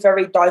very,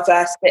 very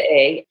diverse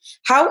city.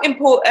 How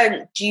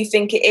important do you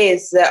think it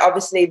is that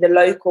obviously the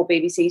local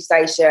BBC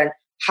station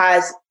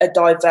has a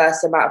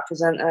diverse amount of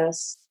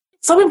presenters?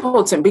 So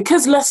important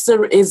because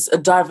Leicester is a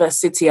diverse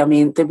city. I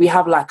mean, we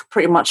have like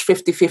pretty much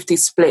 50-50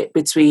 split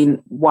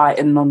between white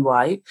and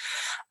non-white.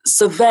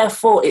 So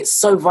therefore, it's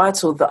so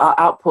vital that our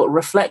output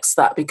reflects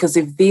that, because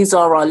if these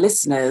are our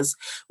listeners,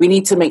 we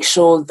need to make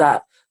sure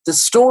that the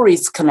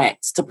stories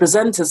connect, the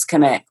presenters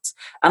connect.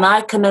 And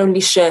I can only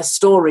share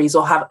stories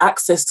or have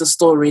access to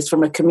stories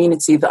from a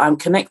community that I'm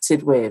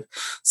connected with.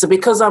 So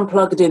because I'm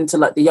plugged into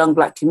like the young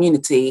Black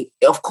community,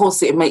 of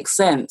course it makes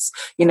sense.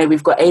 You know,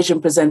 we've got Asian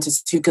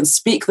presenters who can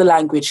speak the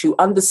language, who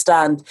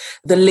understand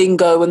the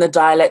lingo and the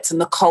dialect and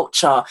the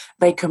culture.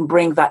 They can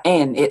bring that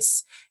in.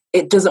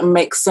 It doesn't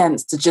make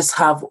sense to just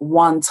have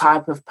one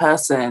type of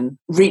person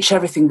reach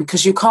everything,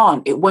 because you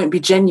can't. It won't be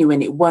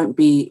genuine, it won't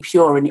be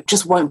pure, and it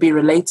just won't be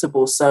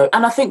relatable. So,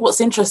 and I think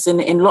what's interesting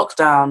in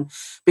lockdown,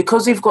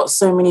 because we've got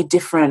so many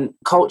different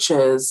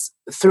cultures,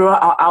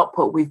 throughout our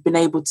output, we've been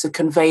able to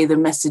convey the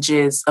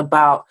messages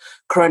about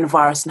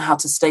coronavirus and how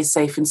to stay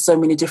safe in so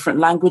many different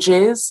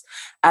languages.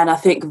 And I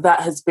think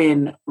that has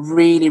been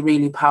really,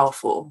 really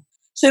powerful.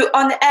 So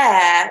on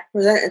air,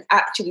 presenters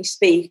actually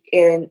speak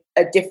in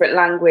a different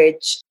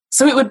language.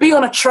 So it would be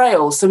on a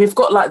trail. So we've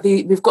got like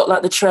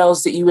the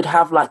trails that you would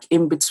have like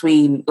in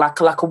between,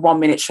 like a 1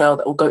 minute trail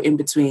that will go in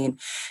between,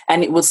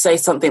 and it would say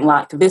something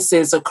like, "This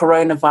is a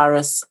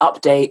coronavirus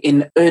update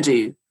in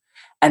Urdu,"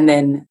 and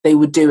then they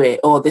would do it,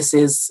 or "This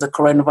is a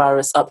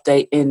coronavirus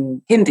update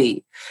in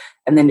Hindi,"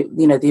 and then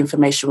you know the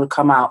information would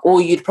come out.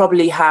 Or you'd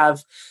probably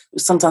have.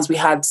 Sometimes we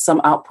had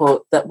some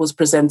output that was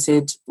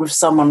presented with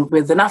someone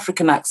with an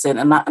African accent,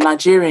 a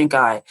Nigerian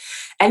guy.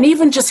 And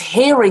even just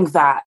hearing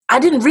that, I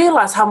didn't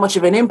realize how much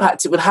of an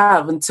impact it would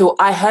have until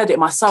I heard it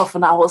myself.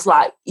 And I was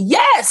like,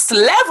 yes,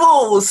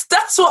 levels.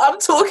 That's what I'm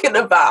talking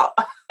about.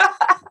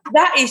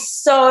 That is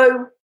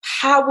so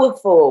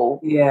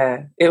powerful.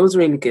 Yeah, it was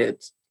really good.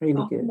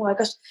 Really good. Oh my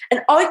gosh.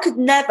 And I could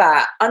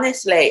never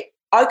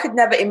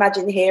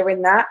imagine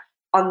hearing that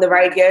on the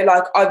radio.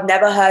 Like, I've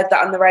never heard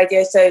that on the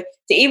radio. So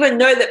to even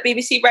know that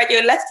BBC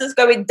Radio Leicester's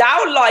going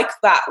down like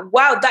that,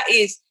 wow, that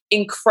is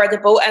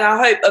incredible. And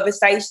I hope other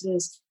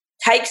stations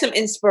take some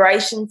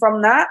inspiration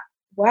from that.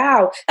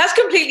 Wow. That's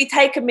completely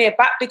taken me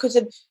aback, because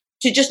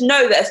to just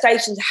know that a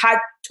station had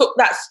took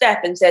that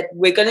step and said,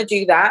 we're going to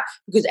do that,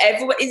 because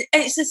everyone, and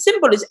it's as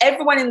simple as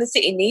everyone in the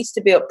city needs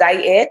to be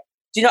updated.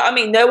 Do you know what I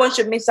mean? No one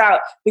should miss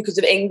out because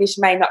of English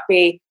may not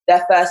be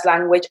their first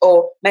language,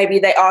 or maybe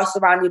they are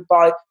surrounded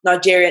by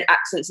Nigerian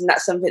accents and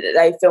that's something that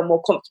they feel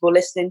more comfortable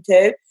listening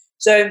to.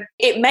 So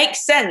it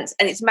makes sense,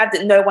 and it's mad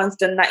that no one's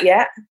done that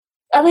yet.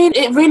 I mean,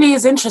 it really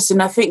is interesting.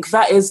 I think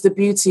that is the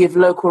beauty of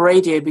local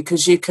radio,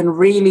 because you can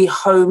really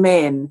home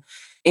in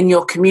in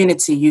your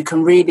community, you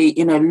can really,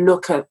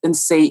 look at and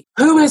see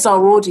who is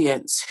our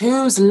audience,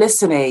 who's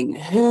listening,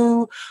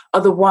 who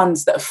are the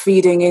ones that are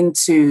feeding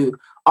into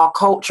our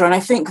culture. And I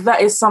think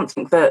that is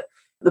something that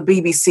the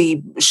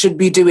BBC should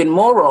be doing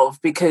more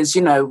of, because,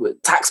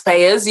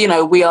 taxpayers,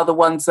 we are the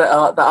ones that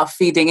are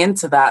feeding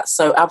into that.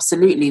 So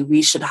absolutely,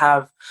 we should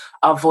have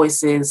our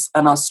voices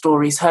and our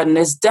stories heard. And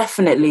there's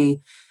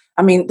definitely,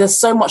 there's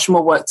so much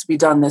more work to be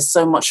done. There's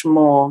so much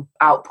more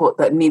output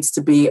that needs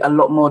to be a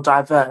lot more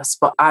diverse.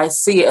 But I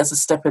see it as a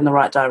step in the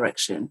right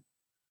direction.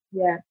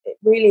 Yeah, it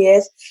really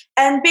is.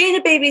 And being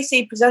a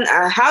BBC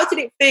presenter, how did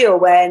it feel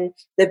when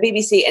the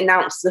BBC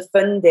announced the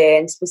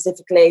funding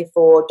specifically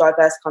for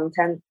diverse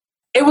content?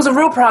 It was a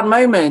real proud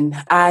moment.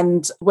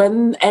 And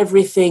when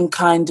everything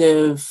kind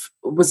of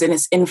was in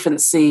its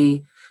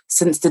infancy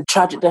since the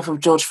tragic death of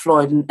George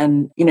Floyd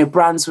and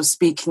brands were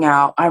speaking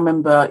out, I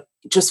remember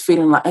just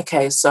feeling like,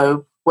 okay,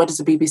 so where does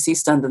the BBC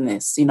stand on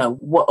this?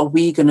 What are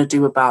we going to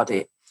do about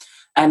it?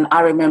 And I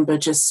remember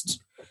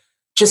just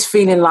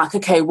feeling like,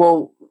 okay,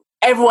 well,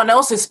 everyone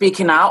else is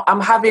speaking out.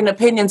 I'm having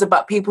opinions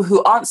about people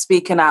who aren't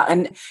speaking out.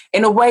 And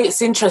in a way,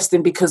 it's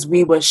interesting because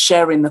we were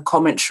sharing the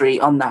commentary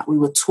on that. We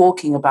were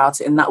talking about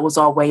it, and that was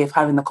our way of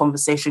having the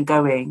conversation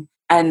going.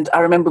 And I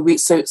remember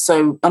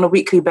so on a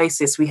weekly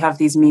basis, we have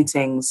these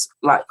meetings,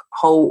 like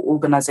whole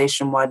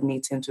organisation-wide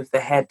meetings with the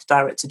head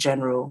director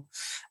general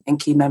and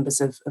key members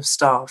of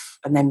staff.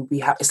 And then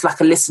it's like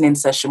a listening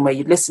session where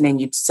you'd listen in,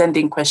 you'd send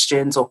in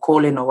questions or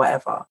call in or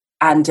whatever.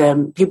 And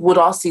people would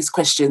ask these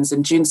questions,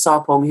 and June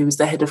Sarpong, who was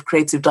the head of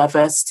creative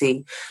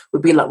diversity,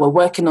 would be like, we're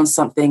working on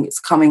something, it's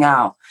coming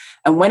out.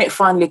 And when it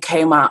finally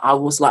came out, I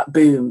was like,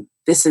 boom,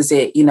 this is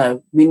it.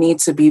 We need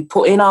to be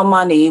putting our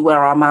money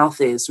where our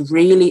mouth is,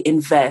 really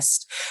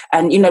invest.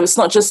 And, it's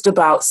not just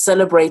about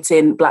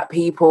celebrating Black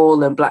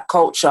people and Black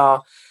culture.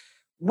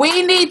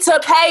 We need to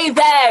pay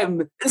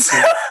them.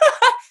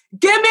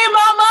 Give me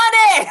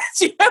my money.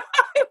 Do you know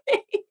what I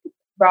mean?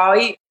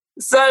 Right.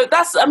 So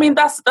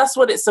that's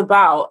what it's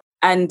about.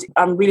 And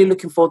I'm really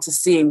looking forward to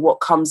seeing what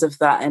comes of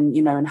that and,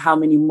 and how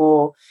many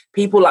more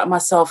people like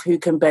myself who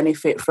can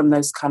benefit from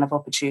those kind of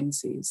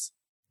opportunities.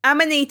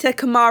 Amanita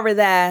Kamara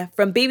there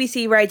from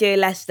BBC Radio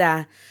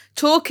Leicester,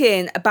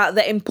 talking about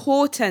the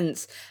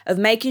importance of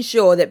making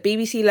sure that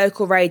BBC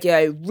local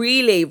radio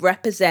really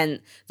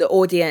represent the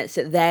audience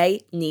that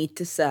they need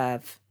to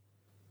serve.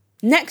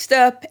 Next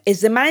up is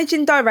the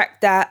Managing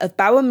Director of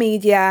Bauer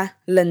Media,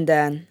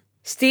 London,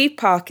 Steve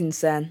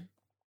Parkinson.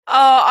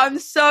 Oh, I'm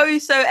so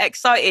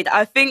excited.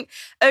 I think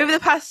over the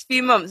past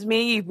few months,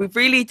 me and you, we've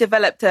really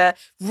developed a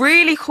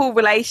really cool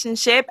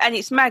relationship, and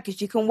it's mad because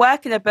you can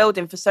work in a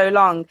building for so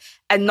long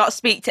and not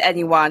speak to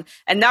anyone.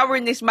 And now we're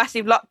in this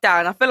massive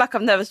lockdown. I feel like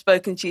I've never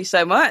spoken to you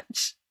so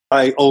much.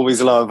 I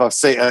always love, I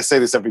say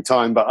this every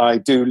time, but I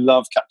do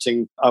love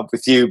catching up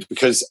with you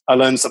because I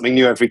learn something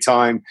new every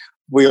time.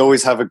 We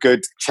always have a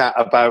good chat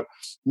about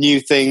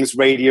new things,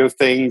 radio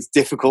things,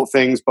 difficult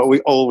things, but we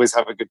always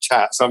have a good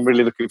chat. So I'm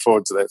really looking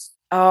forward to this.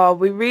 Oh,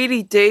 we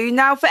really do.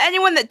 Now, for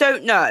anyone that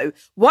don't know,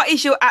 what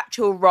is your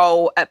actual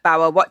role at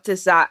Bauer? What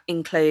does that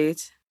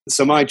include?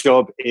 So my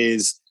job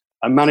is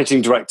I'm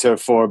managing director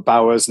for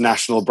Bauer's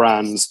national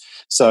brands.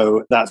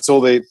 So that's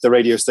all the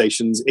radio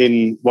stations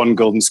in One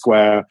Golden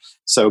Square.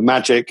 So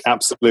Magic,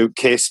 Absolute,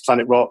 Kiss,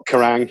 Planet Rock,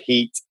 Kerrang,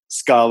 Heat,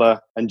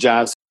 Scala and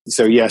Jazz.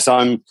 So yes,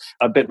 I'm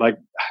a bit like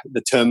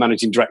the term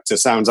managing director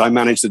sounds. I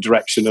manage the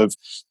direction of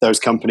those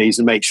companies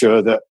and make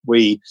sure that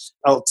we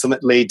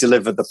ultimately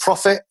deliver the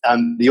profit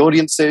and the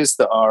audiences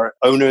that our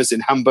owners in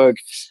Hamburg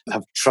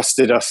have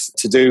trusted us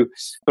to do,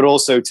 but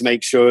also to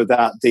make sure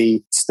that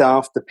the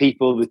staff, the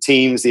people, the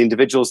teams, the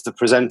individuals, the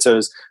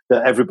presenters,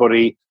 that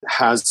everybody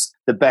has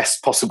the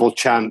best possible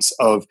chance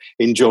of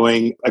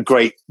enjoying a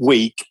great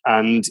week.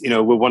 And,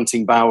 we're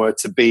wanting Bauer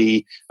to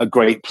be a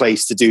great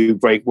place to do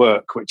great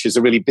work, which is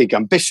a really big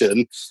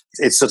ambition.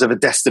 It's sort of a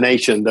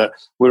destination that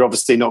we're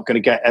obviously not going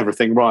to get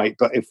everything right.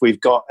 But if we've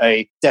got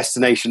a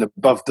destination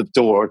above the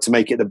door to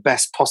make it the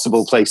best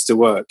possible place to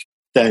work,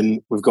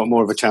 then we've got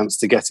more of a chance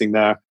to getting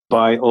there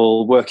by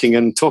all working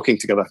and talking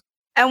together.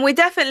 And we're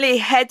definitely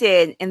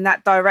heading in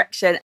that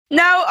direction.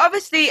 Now,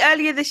 obviously,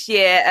 earlier this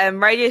year,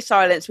 Radio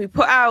Silence, we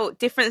put out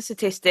different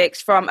statistics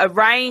from a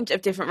range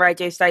of different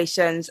radio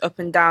stations up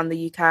and down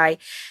the UK.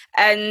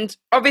 And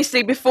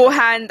obviously,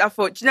 beforehand, I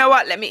thought, you know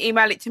what, let me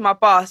email it to my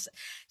boss.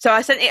 So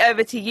I sent it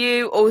over to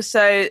you,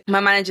 also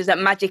my managers at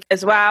Magic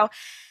as well.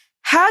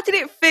 How did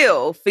it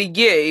feel for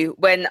you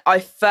when I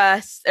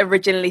first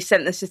originally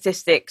sent the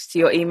statistics to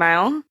your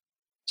email?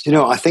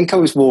 I think I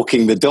was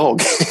walking the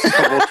dog.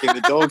 Walking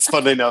the dogs,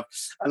 funnily enough.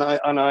 And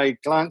I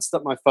glanced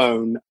at my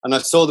phone and I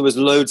saw there was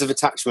loads of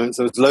attachments,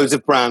 there was loads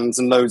of brands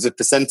and loads of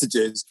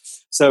percentages.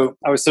 So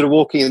I was sort of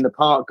walking in the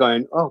park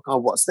going, oh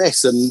God, what's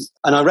this? And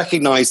I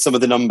recognised some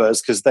of the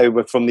numbers because they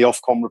were from the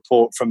Ofcom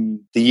report from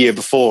the year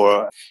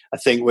before, I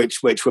think,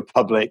 which were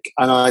public.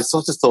 And I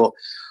sort of thought,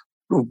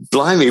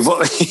 blimey,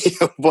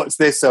 what's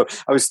this? So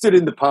I was stood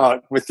in the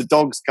park with the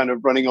dogs kind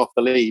of running off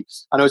the lead,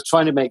 and I was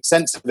trying to make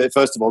sense of it,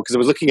 first of all, because I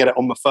was looking at it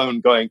on my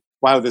phone going,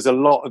 wow, there's a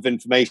lot of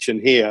information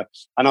here.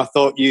 And I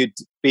thought you'd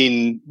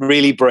been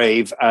really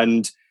brave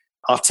and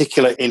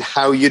articulate in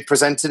how you'd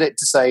presented it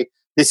to say,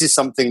 this is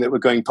something that we're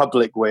going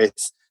public with.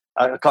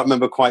 I can't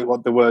remember quite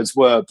what the words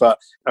were, but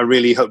I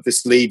really hope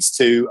this leads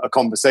to a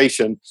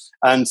conversation.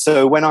 And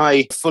so when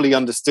I fully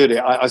understood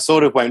it, I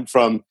sort of went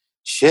from,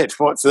 shit,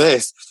 what's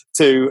this?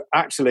 To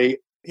actually,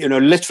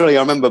 literally,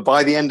 I remember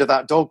by the end of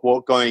that dog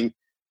walk going,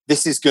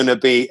 this is going to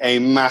be a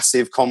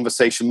massive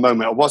conversation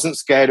moment. I wasn't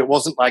scared. It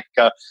wasn't like,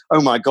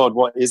 oh my God,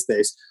 what is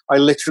this? I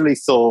literally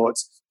thought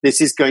this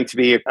is going to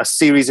be a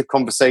series of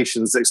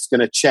conversations that's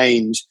going to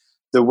change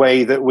the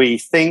way that we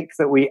think,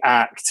 that we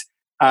act,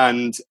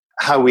 and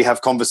how we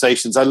have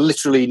conversations. I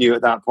literally knew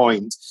at that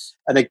point.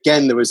 And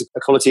again, there was a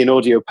quality and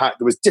audio pack.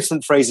 There was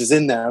different phrases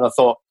in there. And I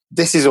thought,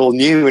 this is all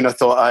new. And I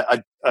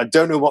thought, I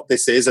don't know what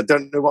this is. I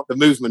don't know what the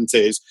movement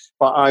is.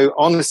 But I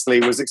honestly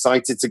was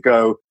excited to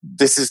go,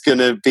 this is going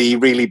to be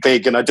really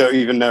big. And I don't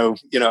even know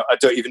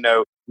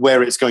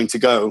where it's going to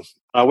go.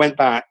 I went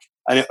back,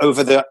 and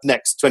over the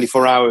next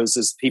 24 hours,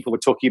 as people were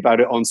talking about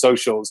it on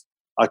socials,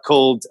 I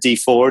called Dee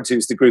Ford,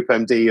 who's the Group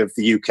MD of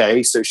the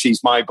UK. So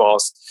she's my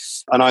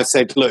boss. And I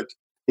said, look,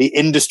 the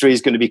industry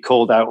is going to be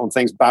called out on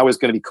things. Bauer's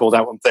going to be called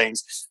out on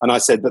things. And I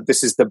said that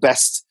this is the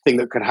best thing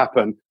that could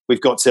happen.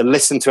 We've got to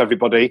listen to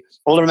everybody.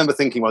 All I remember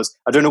thinking was,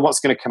 I don't know what's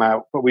going to come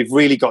out, but we've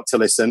really got to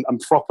listen and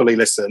properly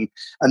listen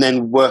and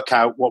then work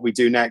out what we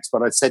do next.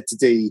 But I said to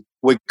Dee,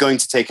 we're going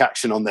to take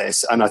action on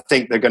this. And I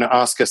think they're going to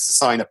ask us to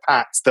sign a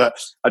pact that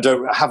I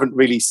haven't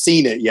really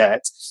seen it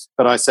yet.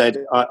 But I said,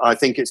 I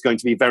think it's going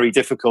to be very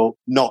difficult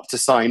not to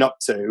sign up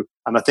to.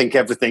 And I think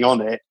everything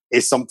on it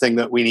is something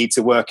that we need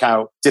to work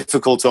out,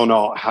 difficult or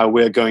not, how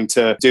we're going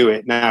to do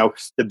it. Now,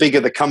 the bigger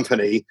the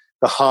company,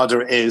 the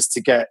harder it is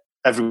to get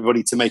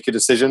everybody to make a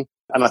decision.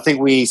 And I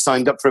think we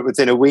signed up for it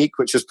within a week,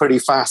 which was pretty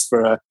fast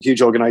for a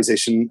huge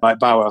organization like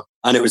Bauer.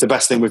 And it was the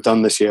best thing we've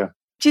done this year.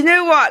 Do you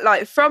know what?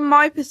 Like, from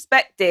my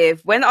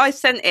perspective, when I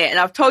sent it, and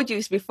I've told you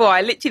this before,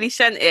 I literally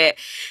sent it,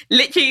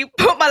 literally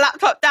put my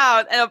laptop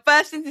down and I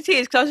burst into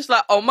tears because I was just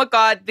like, oh my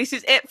God, this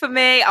is it for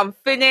me. I'm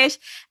finished.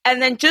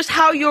 And then just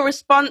how your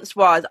response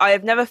was, I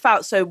have never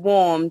felt so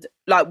warmed,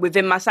 like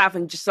within myself,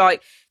 and just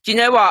like, do you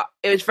know what?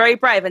 It was very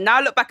brave. And now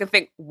I look back and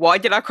think, why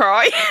did I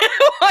cry?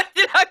 Why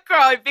did I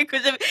cry?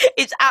 Because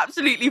it's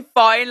absolutely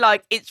fine.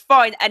 Like, it's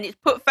fine. And it's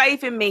put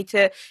faith in me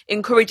to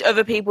encourage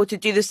other people to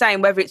do the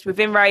same, whether it's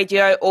within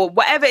radio or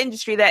whatever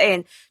industry they're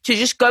in, to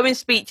just go and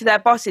speak to their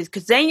bosses.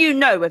 Because then you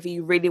know whether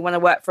you really want to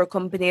work for a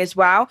company as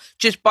well,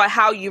 just by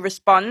how you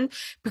respond.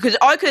 Because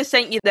I could have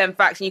sent you them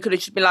facts and you could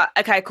have just been like,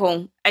 okay,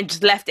 cool, and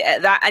just left it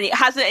at that. And it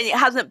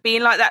hasn't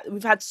been like that.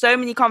 We've had so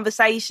many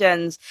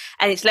conversations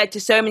and it's led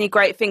to so many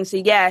great things. So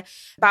yeah,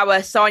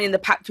 Bauer signing the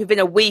pact within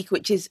a week,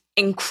 which is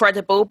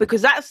incredible,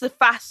 because that's the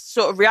fast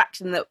sort of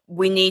reaction that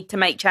we need to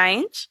make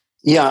change.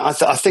 Yeah,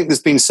 I think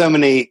there's been so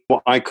many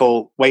what I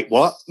call "wait,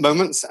 what"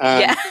 moments.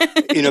 Yeah.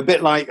 A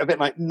bit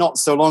like not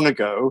so long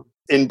ago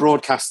in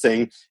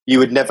broadcasting, you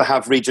would never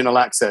have regional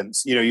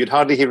accents. You'd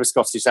hardly hear a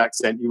Scottish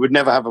accent. You would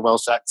never have a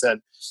Welsh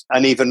accent,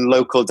 and even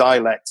local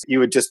dialect. You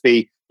would just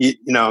be,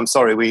 I'm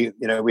sorry, we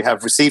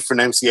have received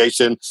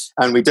pronunciation,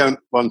 and we don't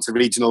want a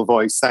regional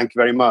voice. Thank you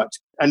very much.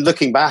 And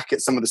looking back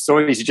at some of the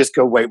stories, you just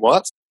go, wait,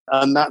 what?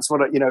 And that's what,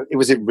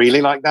 was it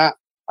really like that?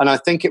 And I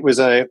think it was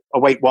a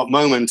wait, what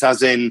moment,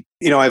 as in,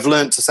 I've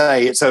learned to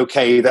say it's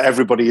okay that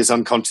everybody is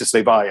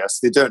unconsciously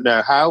biased. They don't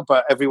know how,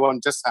 but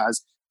everyone just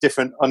has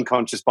different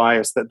unconscious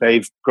bias that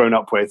they've grown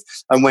up with.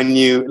 And when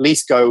you at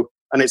least go,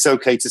 and it's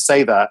okay to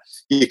say that,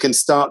 you can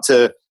start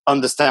to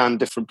understand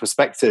different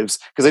perspectives,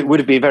 because it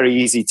would be very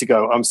easy to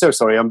go, I'm so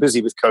sorry, I'm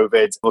busy with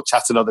COVID, we'll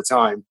chat another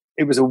time.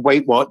 It was a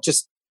wait, what?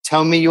 Just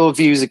tell me your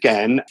views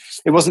again.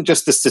 It wasn't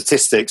just the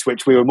statistics,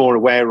 which we were more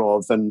aware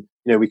of, and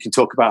we can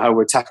talk about how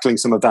we're tackling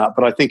some of that,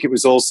 but I think it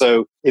was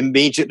also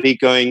immediately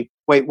going,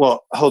 wait,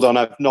 what? Hold on,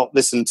 I've not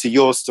listened to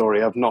your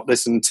story. I've not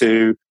listened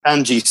to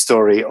Angie's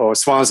story or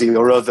Swazi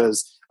or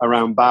others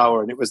around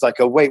Bauer. And it was like,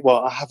 oh, wait,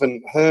 what? I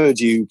haven't heard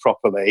you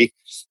properly,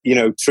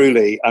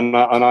 truly. And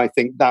I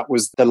think that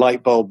was the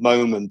light bulb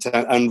moment.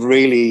 And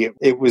really,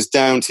 it was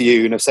down to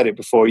you, and I've said it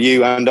before,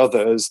 you and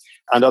others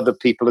and other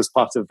people as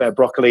part of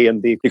Broccoli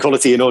and the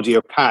Equality and Audio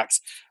Pact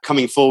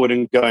coming forward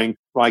and going,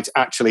 right,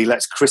 actually,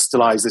 let's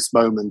crystallize this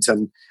moment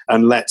and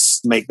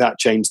let's make that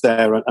change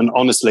there. And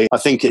honestly, I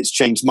think it's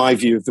changed my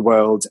view of the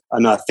world.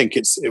 And I think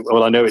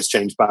I know it's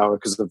changed Bauer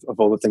because of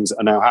all the things that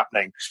are now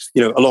happening.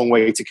 A long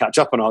way to catch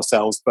up on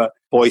ourselves. But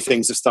boy,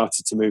 things have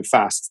started to move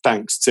fast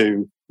thanks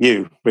to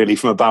you, really,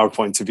 from a Bauer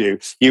point of view.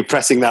 You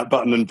pressing that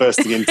button and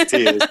bursting into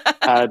tears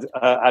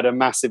had a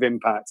massive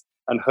impact,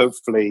 and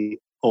hopefully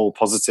all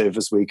positive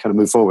as we kind of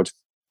move forward.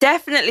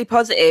 Definitely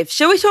positive.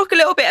 Shall we talk a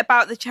little bit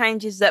about the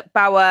changes that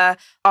Bauer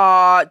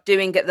are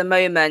doing at the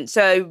moment?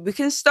 So we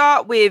can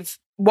start with,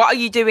 what are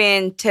you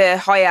doing to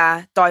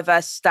hire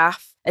diverse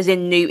staff, as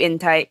in new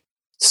intake?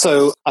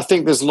 So I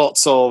think there's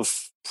lots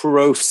of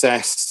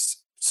process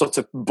sort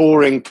of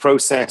boring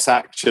process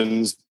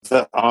actions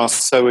that are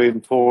so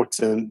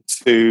important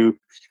to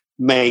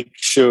make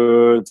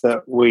sure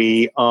that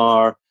we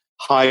are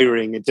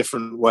hiring a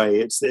different way.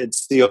 It's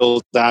the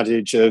old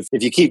adage of,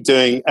 if you keep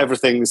doing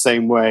everything the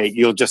same way,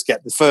 you'll just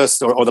get the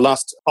first or the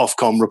last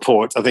Ofcom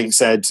report, I think,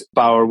 said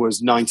Bauer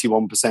was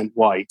 91%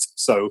 white.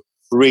 So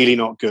really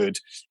not good.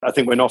 I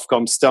think when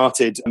Ofcom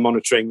started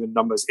monitoring the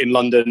numbers in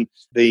London,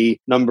 the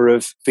number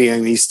of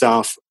BME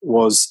staff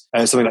was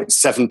something like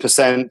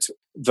 7%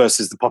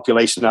 versus the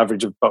population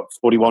average of about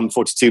 41,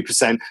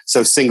 42%.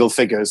 So single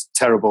figures,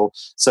 terrible.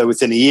 So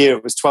within a year,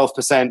 it was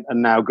 12%.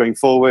 And now going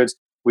forward,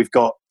 we've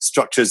got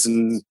structures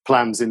and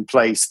plans in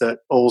place that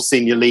all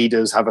senior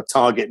leaders have a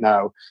target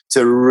now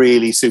to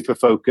really super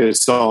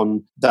focus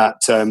on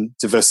that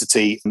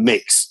diversity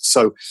mix.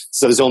 So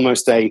there's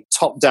almost a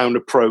top-down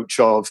approach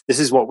of, this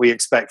is what we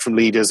expect from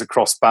leaders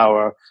across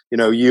Bauer. You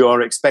know, you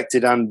are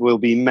expected and will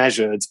be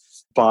measured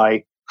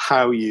by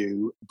how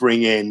you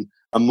bring in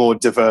a more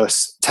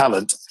diverse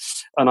talent.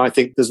 And I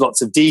think there's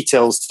lots of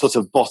details sort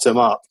of bottom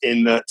up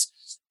in that.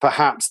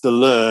 Perhaps the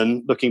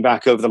learn, looking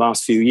back over the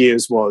last few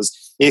years,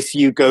 was if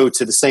you go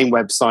to the same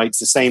websites,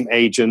 the same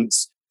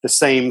agents, the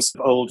same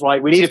old,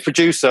 right, we need a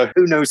producer.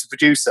 Who knows a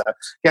producer?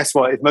 Guess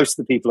what? If most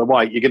of the people are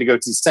white, you're going to go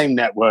to the same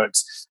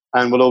networks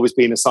and we'll always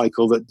be in a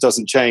cycle that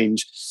doesn't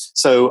change.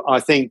 So I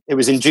think it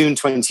was in June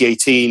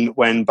 2018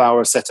 when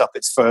Bauer set up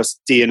its first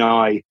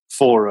D&I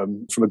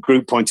forum from a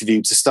group point of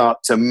view to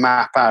start to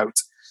map out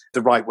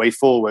the right way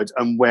forward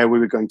and where we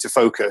were going to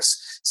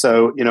focus.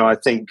 So, you know, I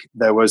think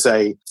there was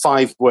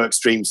 5 work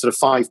streams, sort of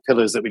 5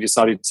 pillars that we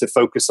decided to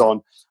focus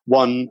on.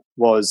 One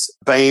was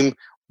BAME,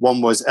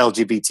 one was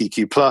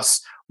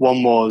LGBTQ+,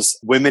 one was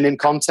women in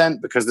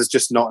content, because there's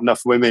just not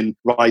enough women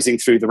rising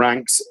through the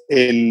ranks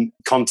in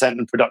content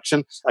and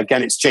production.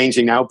 Again, it's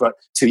changing now, but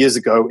 2 years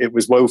ago, it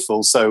was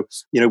woeful. So,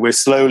 you know, we're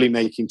slowly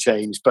making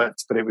change,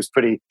 but it was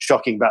pretty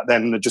shocking back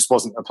then, and there just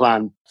wasn't a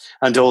plan.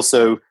 And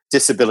also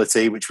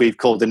disability, which we've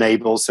called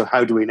enable. So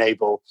how do we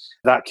enable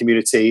that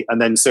community? And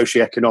then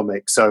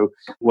socioeconomic. So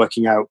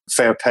working out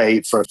fair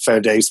pay for a fair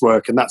day's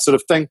work and that sort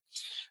of thing.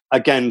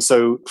 Again,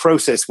 so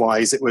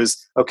process-wise, it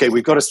was, okay,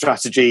 we've got a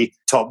strategy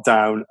top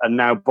down, and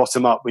now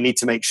bottom up, we need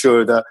to make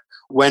sure that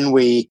when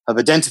we have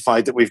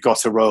identified that we've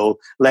got a role,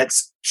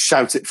 let's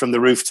shout it from the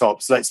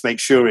rooftops. Let's make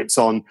sure it's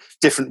on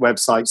different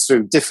websites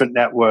through different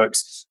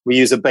networks. We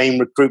use a BAME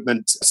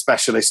recruitment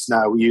specialist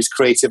now. We use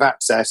Creative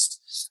Access.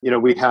 You know,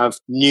 we have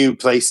new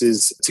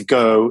places to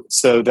go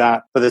so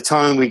that by the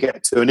time we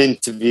get to an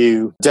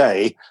interview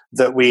day,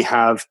 that we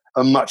have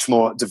a much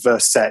more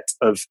diverse set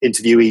of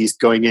interviewees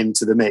going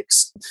into the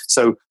mix.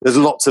 So there's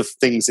lots of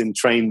things in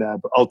train there,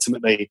 but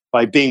ultimately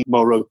by being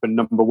more open,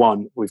 number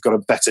one, we've got a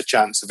better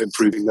chance of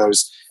improving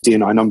those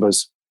D&I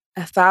numbers.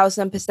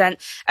 1,000%.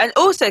 And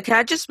also, can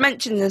I just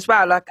mention as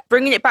well, like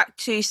bringing it back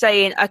to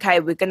saying,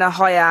 okay, we're going to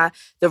hire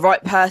the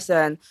right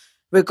person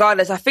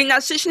regardless. I think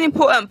that's such an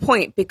important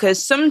point,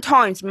 because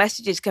sometimes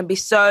messages can be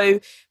so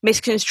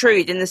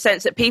misconstrued in the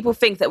sense that people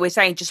think that we're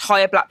saying just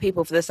hire black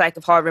people for the sake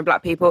of hiring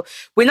black people.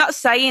 We're not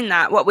saying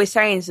that. What we're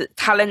saying is that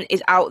talent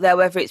is out there,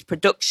 whether it's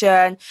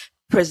production,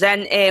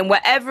 presenting,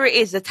 whatever it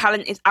is, the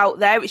talent is out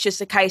there. It's just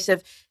a case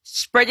of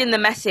spreading the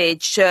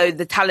message so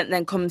the talent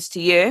then comes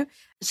to you.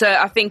 So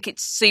I think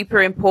it's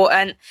super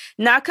important.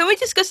 Now, can we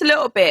discuss a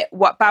little bit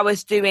what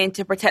Bauer's doing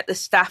to protect the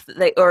staff that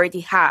they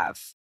already have?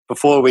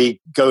 Before we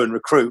go and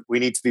recruit, we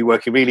need to be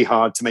working really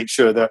hard to make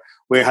sure that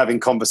we're having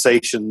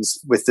conversations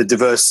with the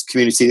diverse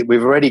community that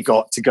we've already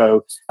got to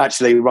go,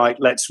 actually, right,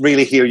 let's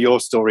really hear your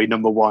story,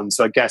 number one.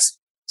 So I guess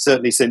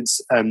certainly since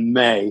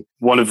May,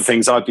 one of the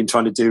things I've been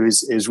trying to do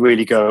is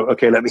really go,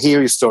 okay, let me hear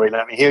your story,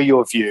 let me hear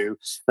your view,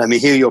 let me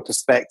hear your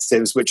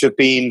perspectives, which have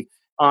been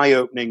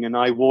eye-opening and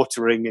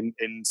eye-watering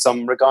in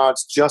some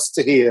regards, just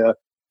to hear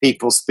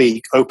people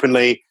speak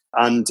openly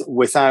and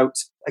without,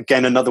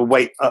 again, another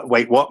wait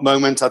what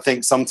moment. I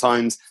think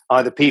sometimes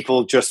either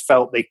people just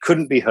felt they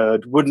couldn't be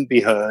heard, wouldn't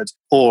be heard,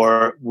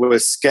 or were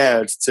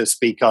scared to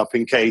speak up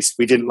in case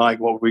we didn't like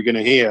what we were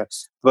going to hear.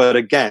 But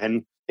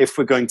again, if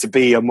we're going to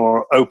be a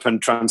more open,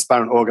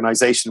 transparent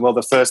organization, well,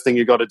 the first thing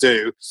you've got to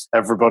do,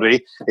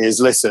 everybody, is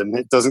listen.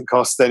 It doesn't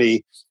cost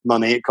any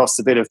money. It costs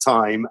a bit of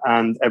time,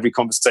 and every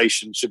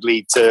conversation should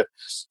lead to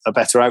a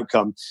better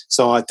outcome.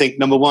 So I think,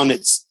 number one,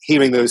 it's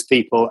hearing those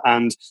people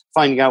and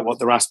finding out what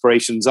their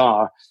aspirations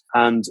are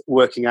and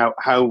working out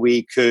how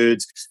we could,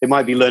 it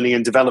might be learning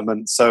and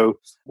development. So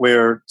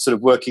we're sort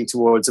of working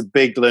towards a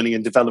big learning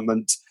and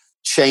development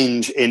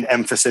change in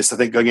emphasis, I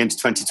think, going into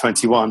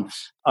 2021.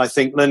 I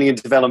think learning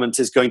and development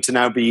is going to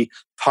now be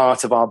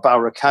part of our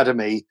Bauer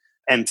Academy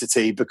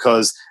entity,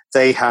 because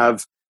they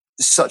have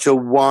such a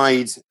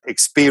wide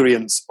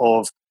experience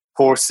of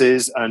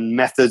courses and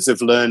methods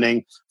of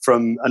learning,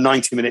 from a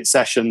 90-minute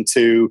session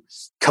to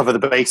cover the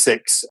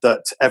basics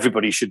that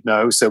everybody should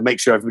know, so make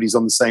sure everybody's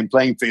on the same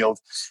playing field,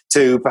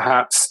 to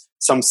perhaps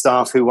some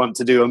staff who want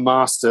to do a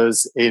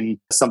master's in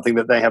something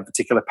that they have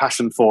particular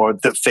passion for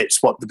that fits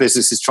what the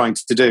business is trying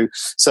to do.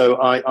 So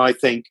I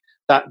think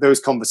those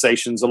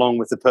conversations, along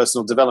with the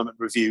personal development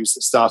reviews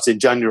that start in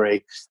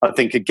January, I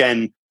think,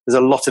 again, there's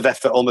a lot of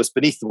effort almost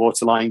beneath the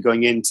waterline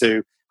going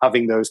into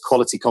having those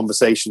quality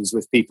conversations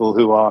with people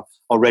who are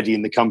already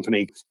in the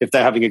company. If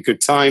they're having a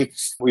good time,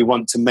 we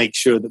want to make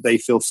sure that they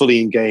feel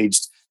fully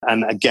engaged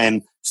and,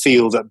 again,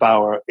 feel that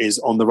Bauer is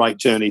on the right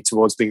journey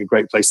towards being a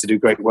great place to do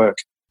great work.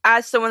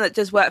 As someone that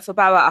does work for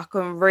Bauer, I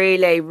can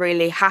really,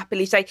 really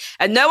happily say,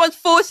 and no one's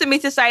forcing me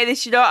to say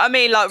this, you know what I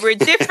mean? Like, we're in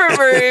different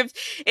rooms,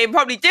 in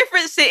probably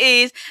different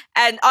cities,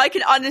 and I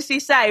can honestly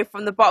say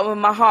from the bottom of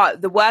my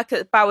heart, the work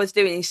that Bauer's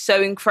doing is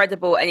so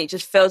incredible, and it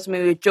just fills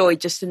me with joy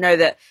just to know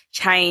that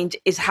change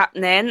is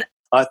happening.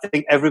 I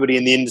think everybody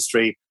in the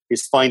industry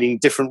is finding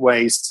different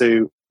ways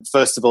to,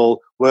 first of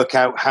all, work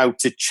out how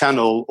to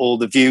channel all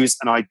the views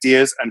and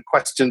ideas and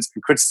questions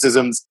and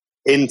criticisms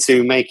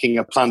into making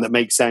a plan that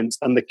makes sense.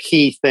 And the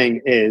key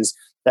thing is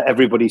that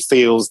everybody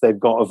feels they've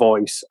got a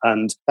voice,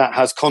 and that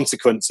has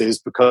consequences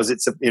because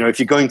it's, if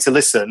you're going to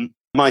listen,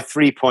 my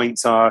 3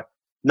 points are,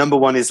 number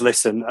one is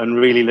listen and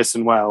really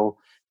listen well.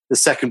 The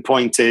second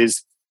point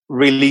is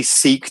really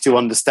seek to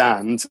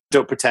understand.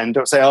 Don't pretend,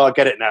 don't say, oh, I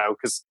get it now,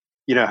 because,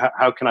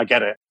 how can I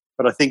get it?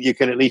 But I think you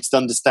can at least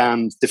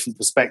understand different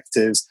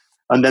perspectives.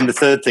 And then the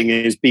third thing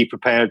is be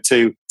prepared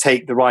to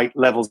take the right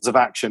levels of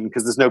action,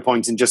 because there's no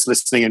point in just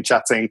listening and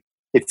chatting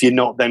if you're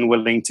not then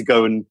willing to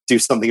go and do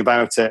something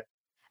about it.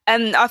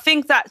 And I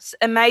think that's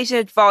amazing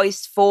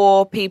advice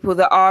for people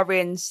that are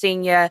in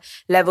senior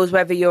levels,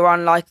 whether you're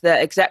on like the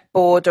exec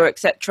board or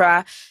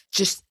etc.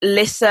 Just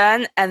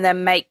listen and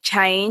then make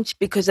change,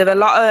 because of a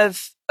lot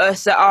of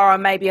us that are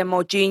on maybe a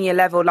more junior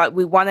level, like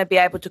we want to be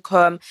able to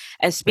come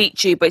and speak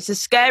to you, but it's a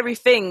scary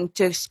thing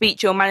to speak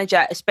to your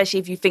manager, especially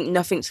if you think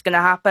nothing's going to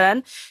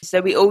happen.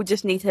 So we all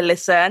just need to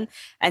listen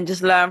and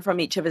just learn from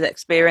each other's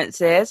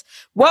experiences.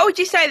 What would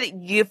you say that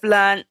you've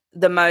learned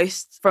the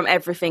most from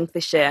everything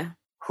this year?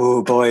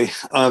 Oh boy,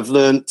 I've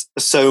learned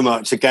so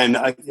much. Again,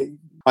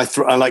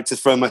 I like to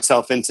throw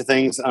myself into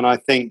things, and I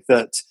think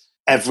that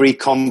every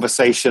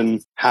conversation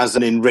has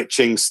an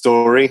enriching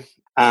story,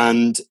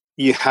 and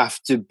you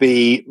have to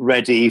be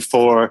ready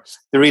for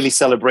the really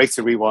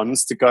celebratory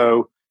ones to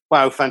go,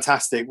 wow,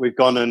 fantastic. We've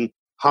gone and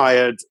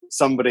hired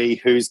somebody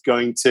who's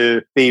going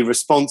to be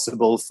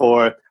responsible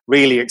for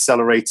really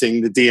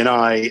accelerating the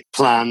D&I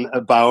plan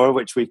at Bauer,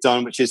 which we've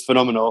done, which is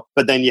phenomenal.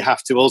 But then you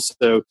have to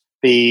also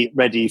be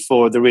ready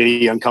for the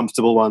really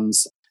uncomfortable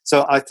ones.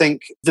 So I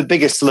think the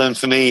biggest learn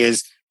for me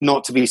is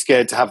not to be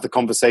scared to have the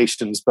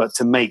conversations, but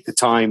to make the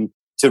time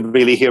to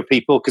really hear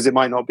people, because it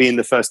might not be in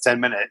the first 10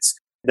 minutes.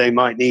 They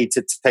might need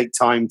to take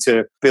time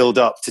to build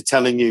up to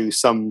telling you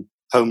some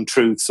home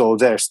truths or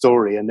their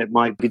story, and it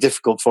might be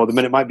difficult for them.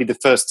 And it might be the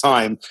first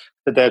time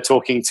that they're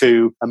talking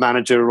to a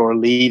manager or a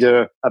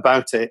leader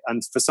about it.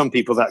 And for some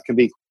people, that can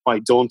be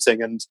quite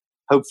daunting. And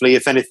hopefully,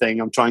 if anything,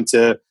 I'm trying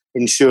to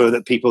ensure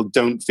that people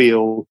doesn't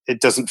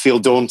feel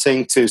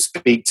daunting to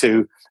speak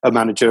to a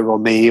manager or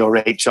me or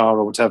HR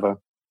or whatever.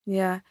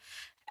 Yeah.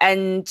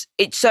 And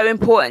it's so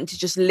important to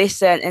just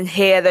listen and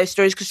hear those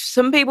stories, because for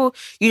some people,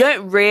 you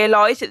don't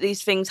realise that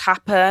these things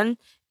happen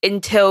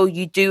until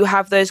you do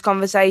have those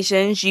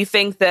conversations. You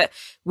think that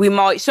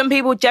some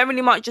people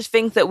generally might just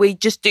think that we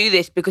just do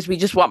this because we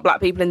just want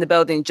black people in the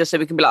building just so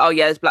we can be like, oh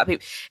yeah, there's black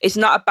people. It's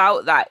not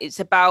about that. It's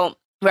about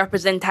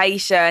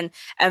representation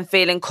and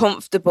feeling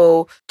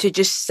comfortable to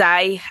just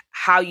say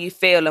how you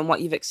feel and what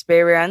you've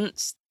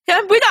experienced.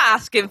 Yeah, we're not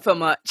asking for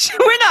much.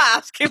 We're not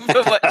asking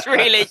for much,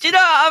 really. Do you know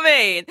what I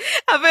mean?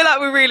 I feel like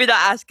we're really not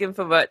asking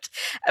for much.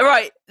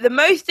 Right, the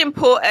most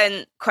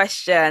important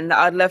question that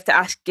I'd love to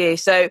ask you.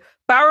 So,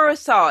 Bauer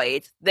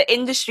aside, the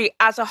industry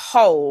as a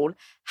whole,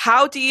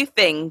 how do you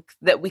think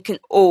that we can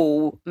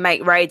all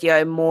make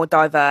radio more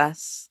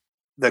diverse?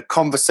 The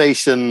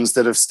conversations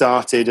that have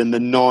started and the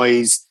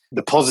noise,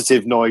 the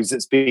positive noise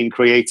that's being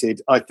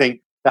created, I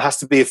think there has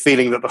to be a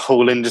feeling that the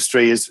whole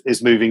industry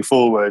is moving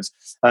forward.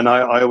 And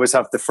I always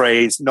have the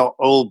phrase, not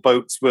all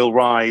boats will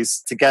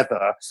rise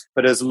together,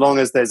 but as long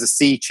as there's a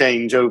sea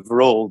change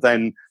overall,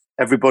 then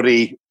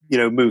everybody,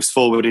 moves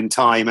forward in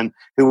time. And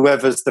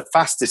whoever's the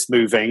fastest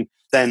moving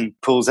then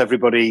pulls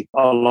everybody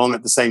along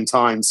at the same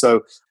time.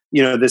 So,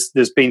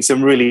 there's been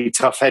some really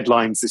tough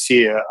headlines this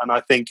year. And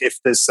I think if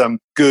there's some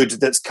good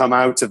that's come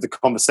out of the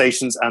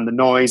conversations and the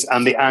noise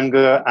and the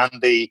anger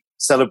and the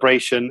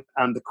celebration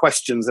and the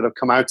questions that have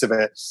come out of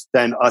it,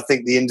 then I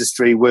think the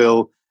industry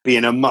will be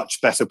in a much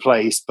better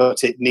place.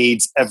 But it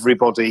needs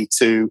everybody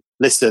to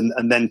listen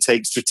and then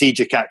take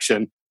strategic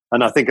action.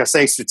 And I think I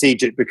say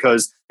strategic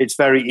because it's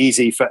very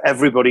easy for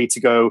everybody to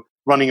go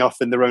running off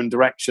in their own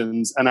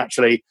directions, and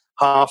actually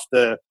half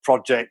the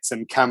projects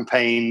and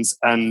campaigns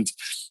and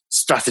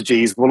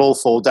strategies will all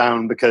fall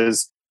down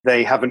because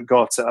they haven't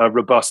got a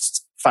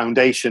robust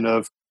foundation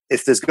of,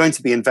 if there's going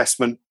to be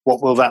investment,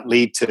 what will that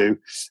lead to?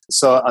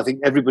 So I think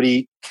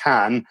everybody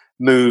can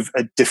move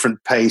at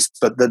different pace,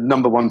 but the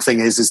number one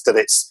thing is that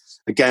it's,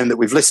 again, that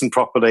we've listened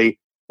properly,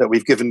 that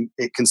we've given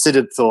it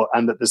considered thought,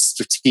 and that there's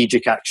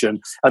strategic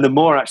action. And the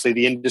more actually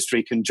the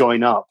industry can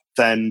join up,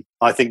 then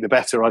I think the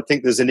better. I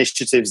think there's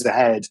initiatives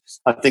ahead.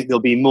 I think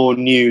there'll be more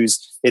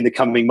news in the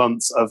coming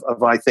months of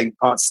I think,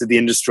 parts of the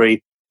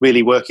industry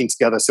really working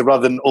together. So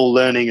rather than all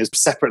learning as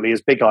separately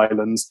as big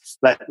islands,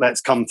 let's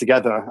come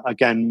together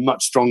again,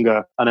 much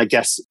stronger. And I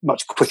guess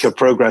much quicker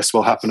progress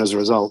will happen as a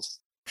result.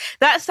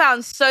 That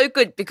sounds so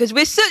good, because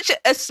we're such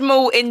a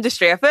small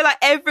industry. I feel like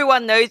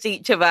everyone knows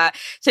each other.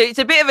 So it's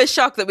a bit of a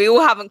shock that we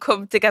all haven't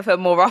come together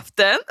more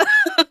often.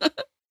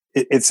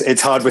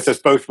 It's hard with us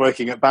both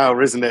working at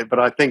Bauer, isn't it? But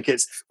I think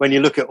it's when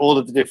you look at all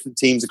of the different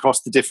teams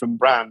across the different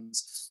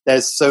brands,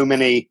 there's so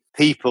many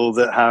people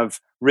that have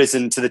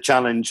risen to the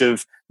challenge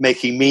of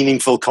making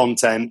meaningful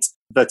content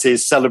that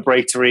is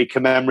celebratory,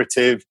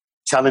 commemorative,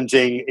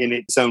 challenging in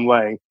its own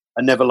way,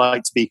 and never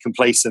like to be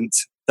complacent.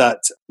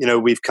 That, you know,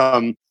 we've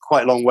come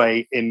quite a long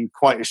way in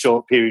quite a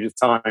short period of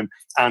time,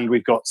 and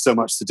we've got so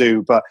much to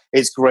do. But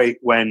it's great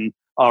when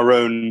our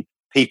own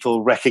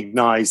people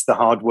recognize the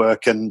hard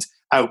work and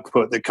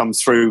output that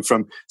comes through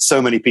from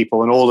so many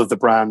people and all of the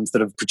brands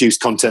that have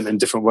produced content in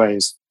different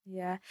ways.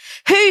 Yeah.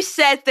 Who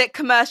said that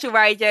commercial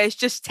radio is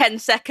just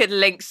 10-second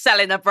links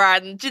selling a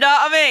brand? Do you know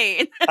what I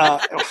mean?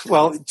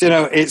 Well, you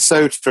know, it's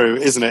so true,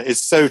 isn't it?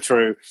 It's so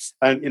true.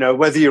 And, you know,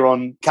 whether you're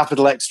on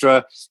Capital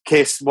Extra,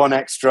 Kiss, One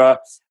Extra,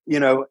 you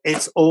know,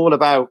 it's all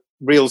about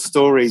real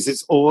stories.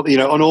 It's all, you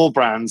know, on all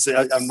brands.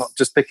 I'm not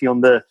just picking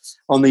on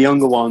the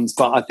younger ones,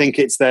 but I think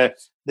it's the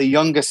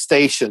younger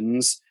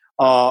stations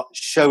are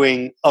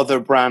showing other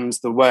brands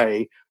the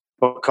way,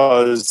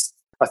 because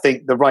I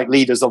think the right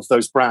leaders of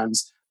those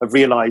brands have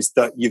realized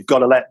that you've got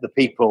to let the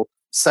people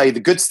say the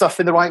good stuff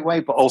in the right way,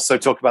 but also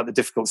talk about the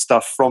difficult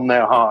stuff from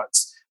their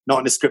hearts, not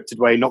in a scripted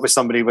way, not with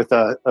somebody with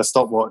a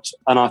stopwatch.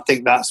 And I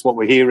think that's what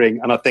we're hearing.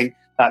 And I think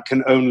that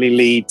can only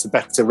lead to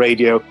better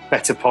radio,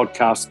 better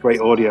podcasts, great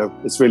audio.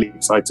 It's really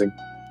exciting.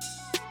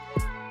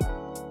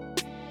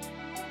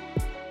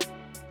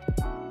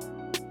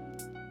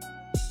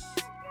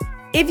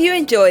 If you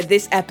enjoyed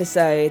this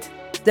episode,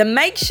 then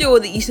make sure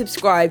that you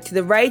subscribe to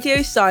the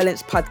Radio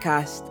Silence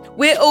podcast.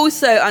 We're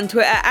also on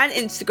Twitter and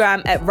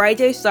Instagram at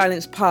Radio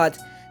Silence Pod,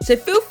 so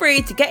feel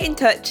free to get in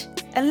touch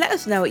and let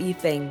us know what you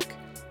think.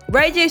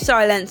 Radio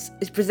Silence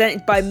is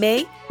presented by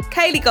me,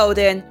 Kaylee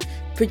Golden,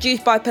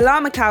 produced by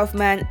Palama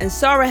Kaufman and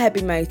Sarah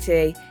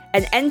Hebimoti,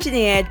 and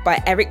engineered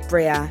by Eric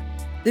Bria.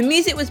 The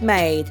music was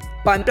made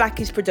by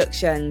Blackies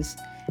Productions,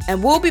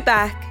 and we'll be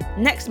back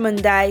next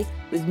Monday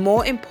with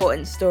more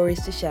important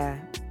stories to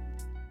share.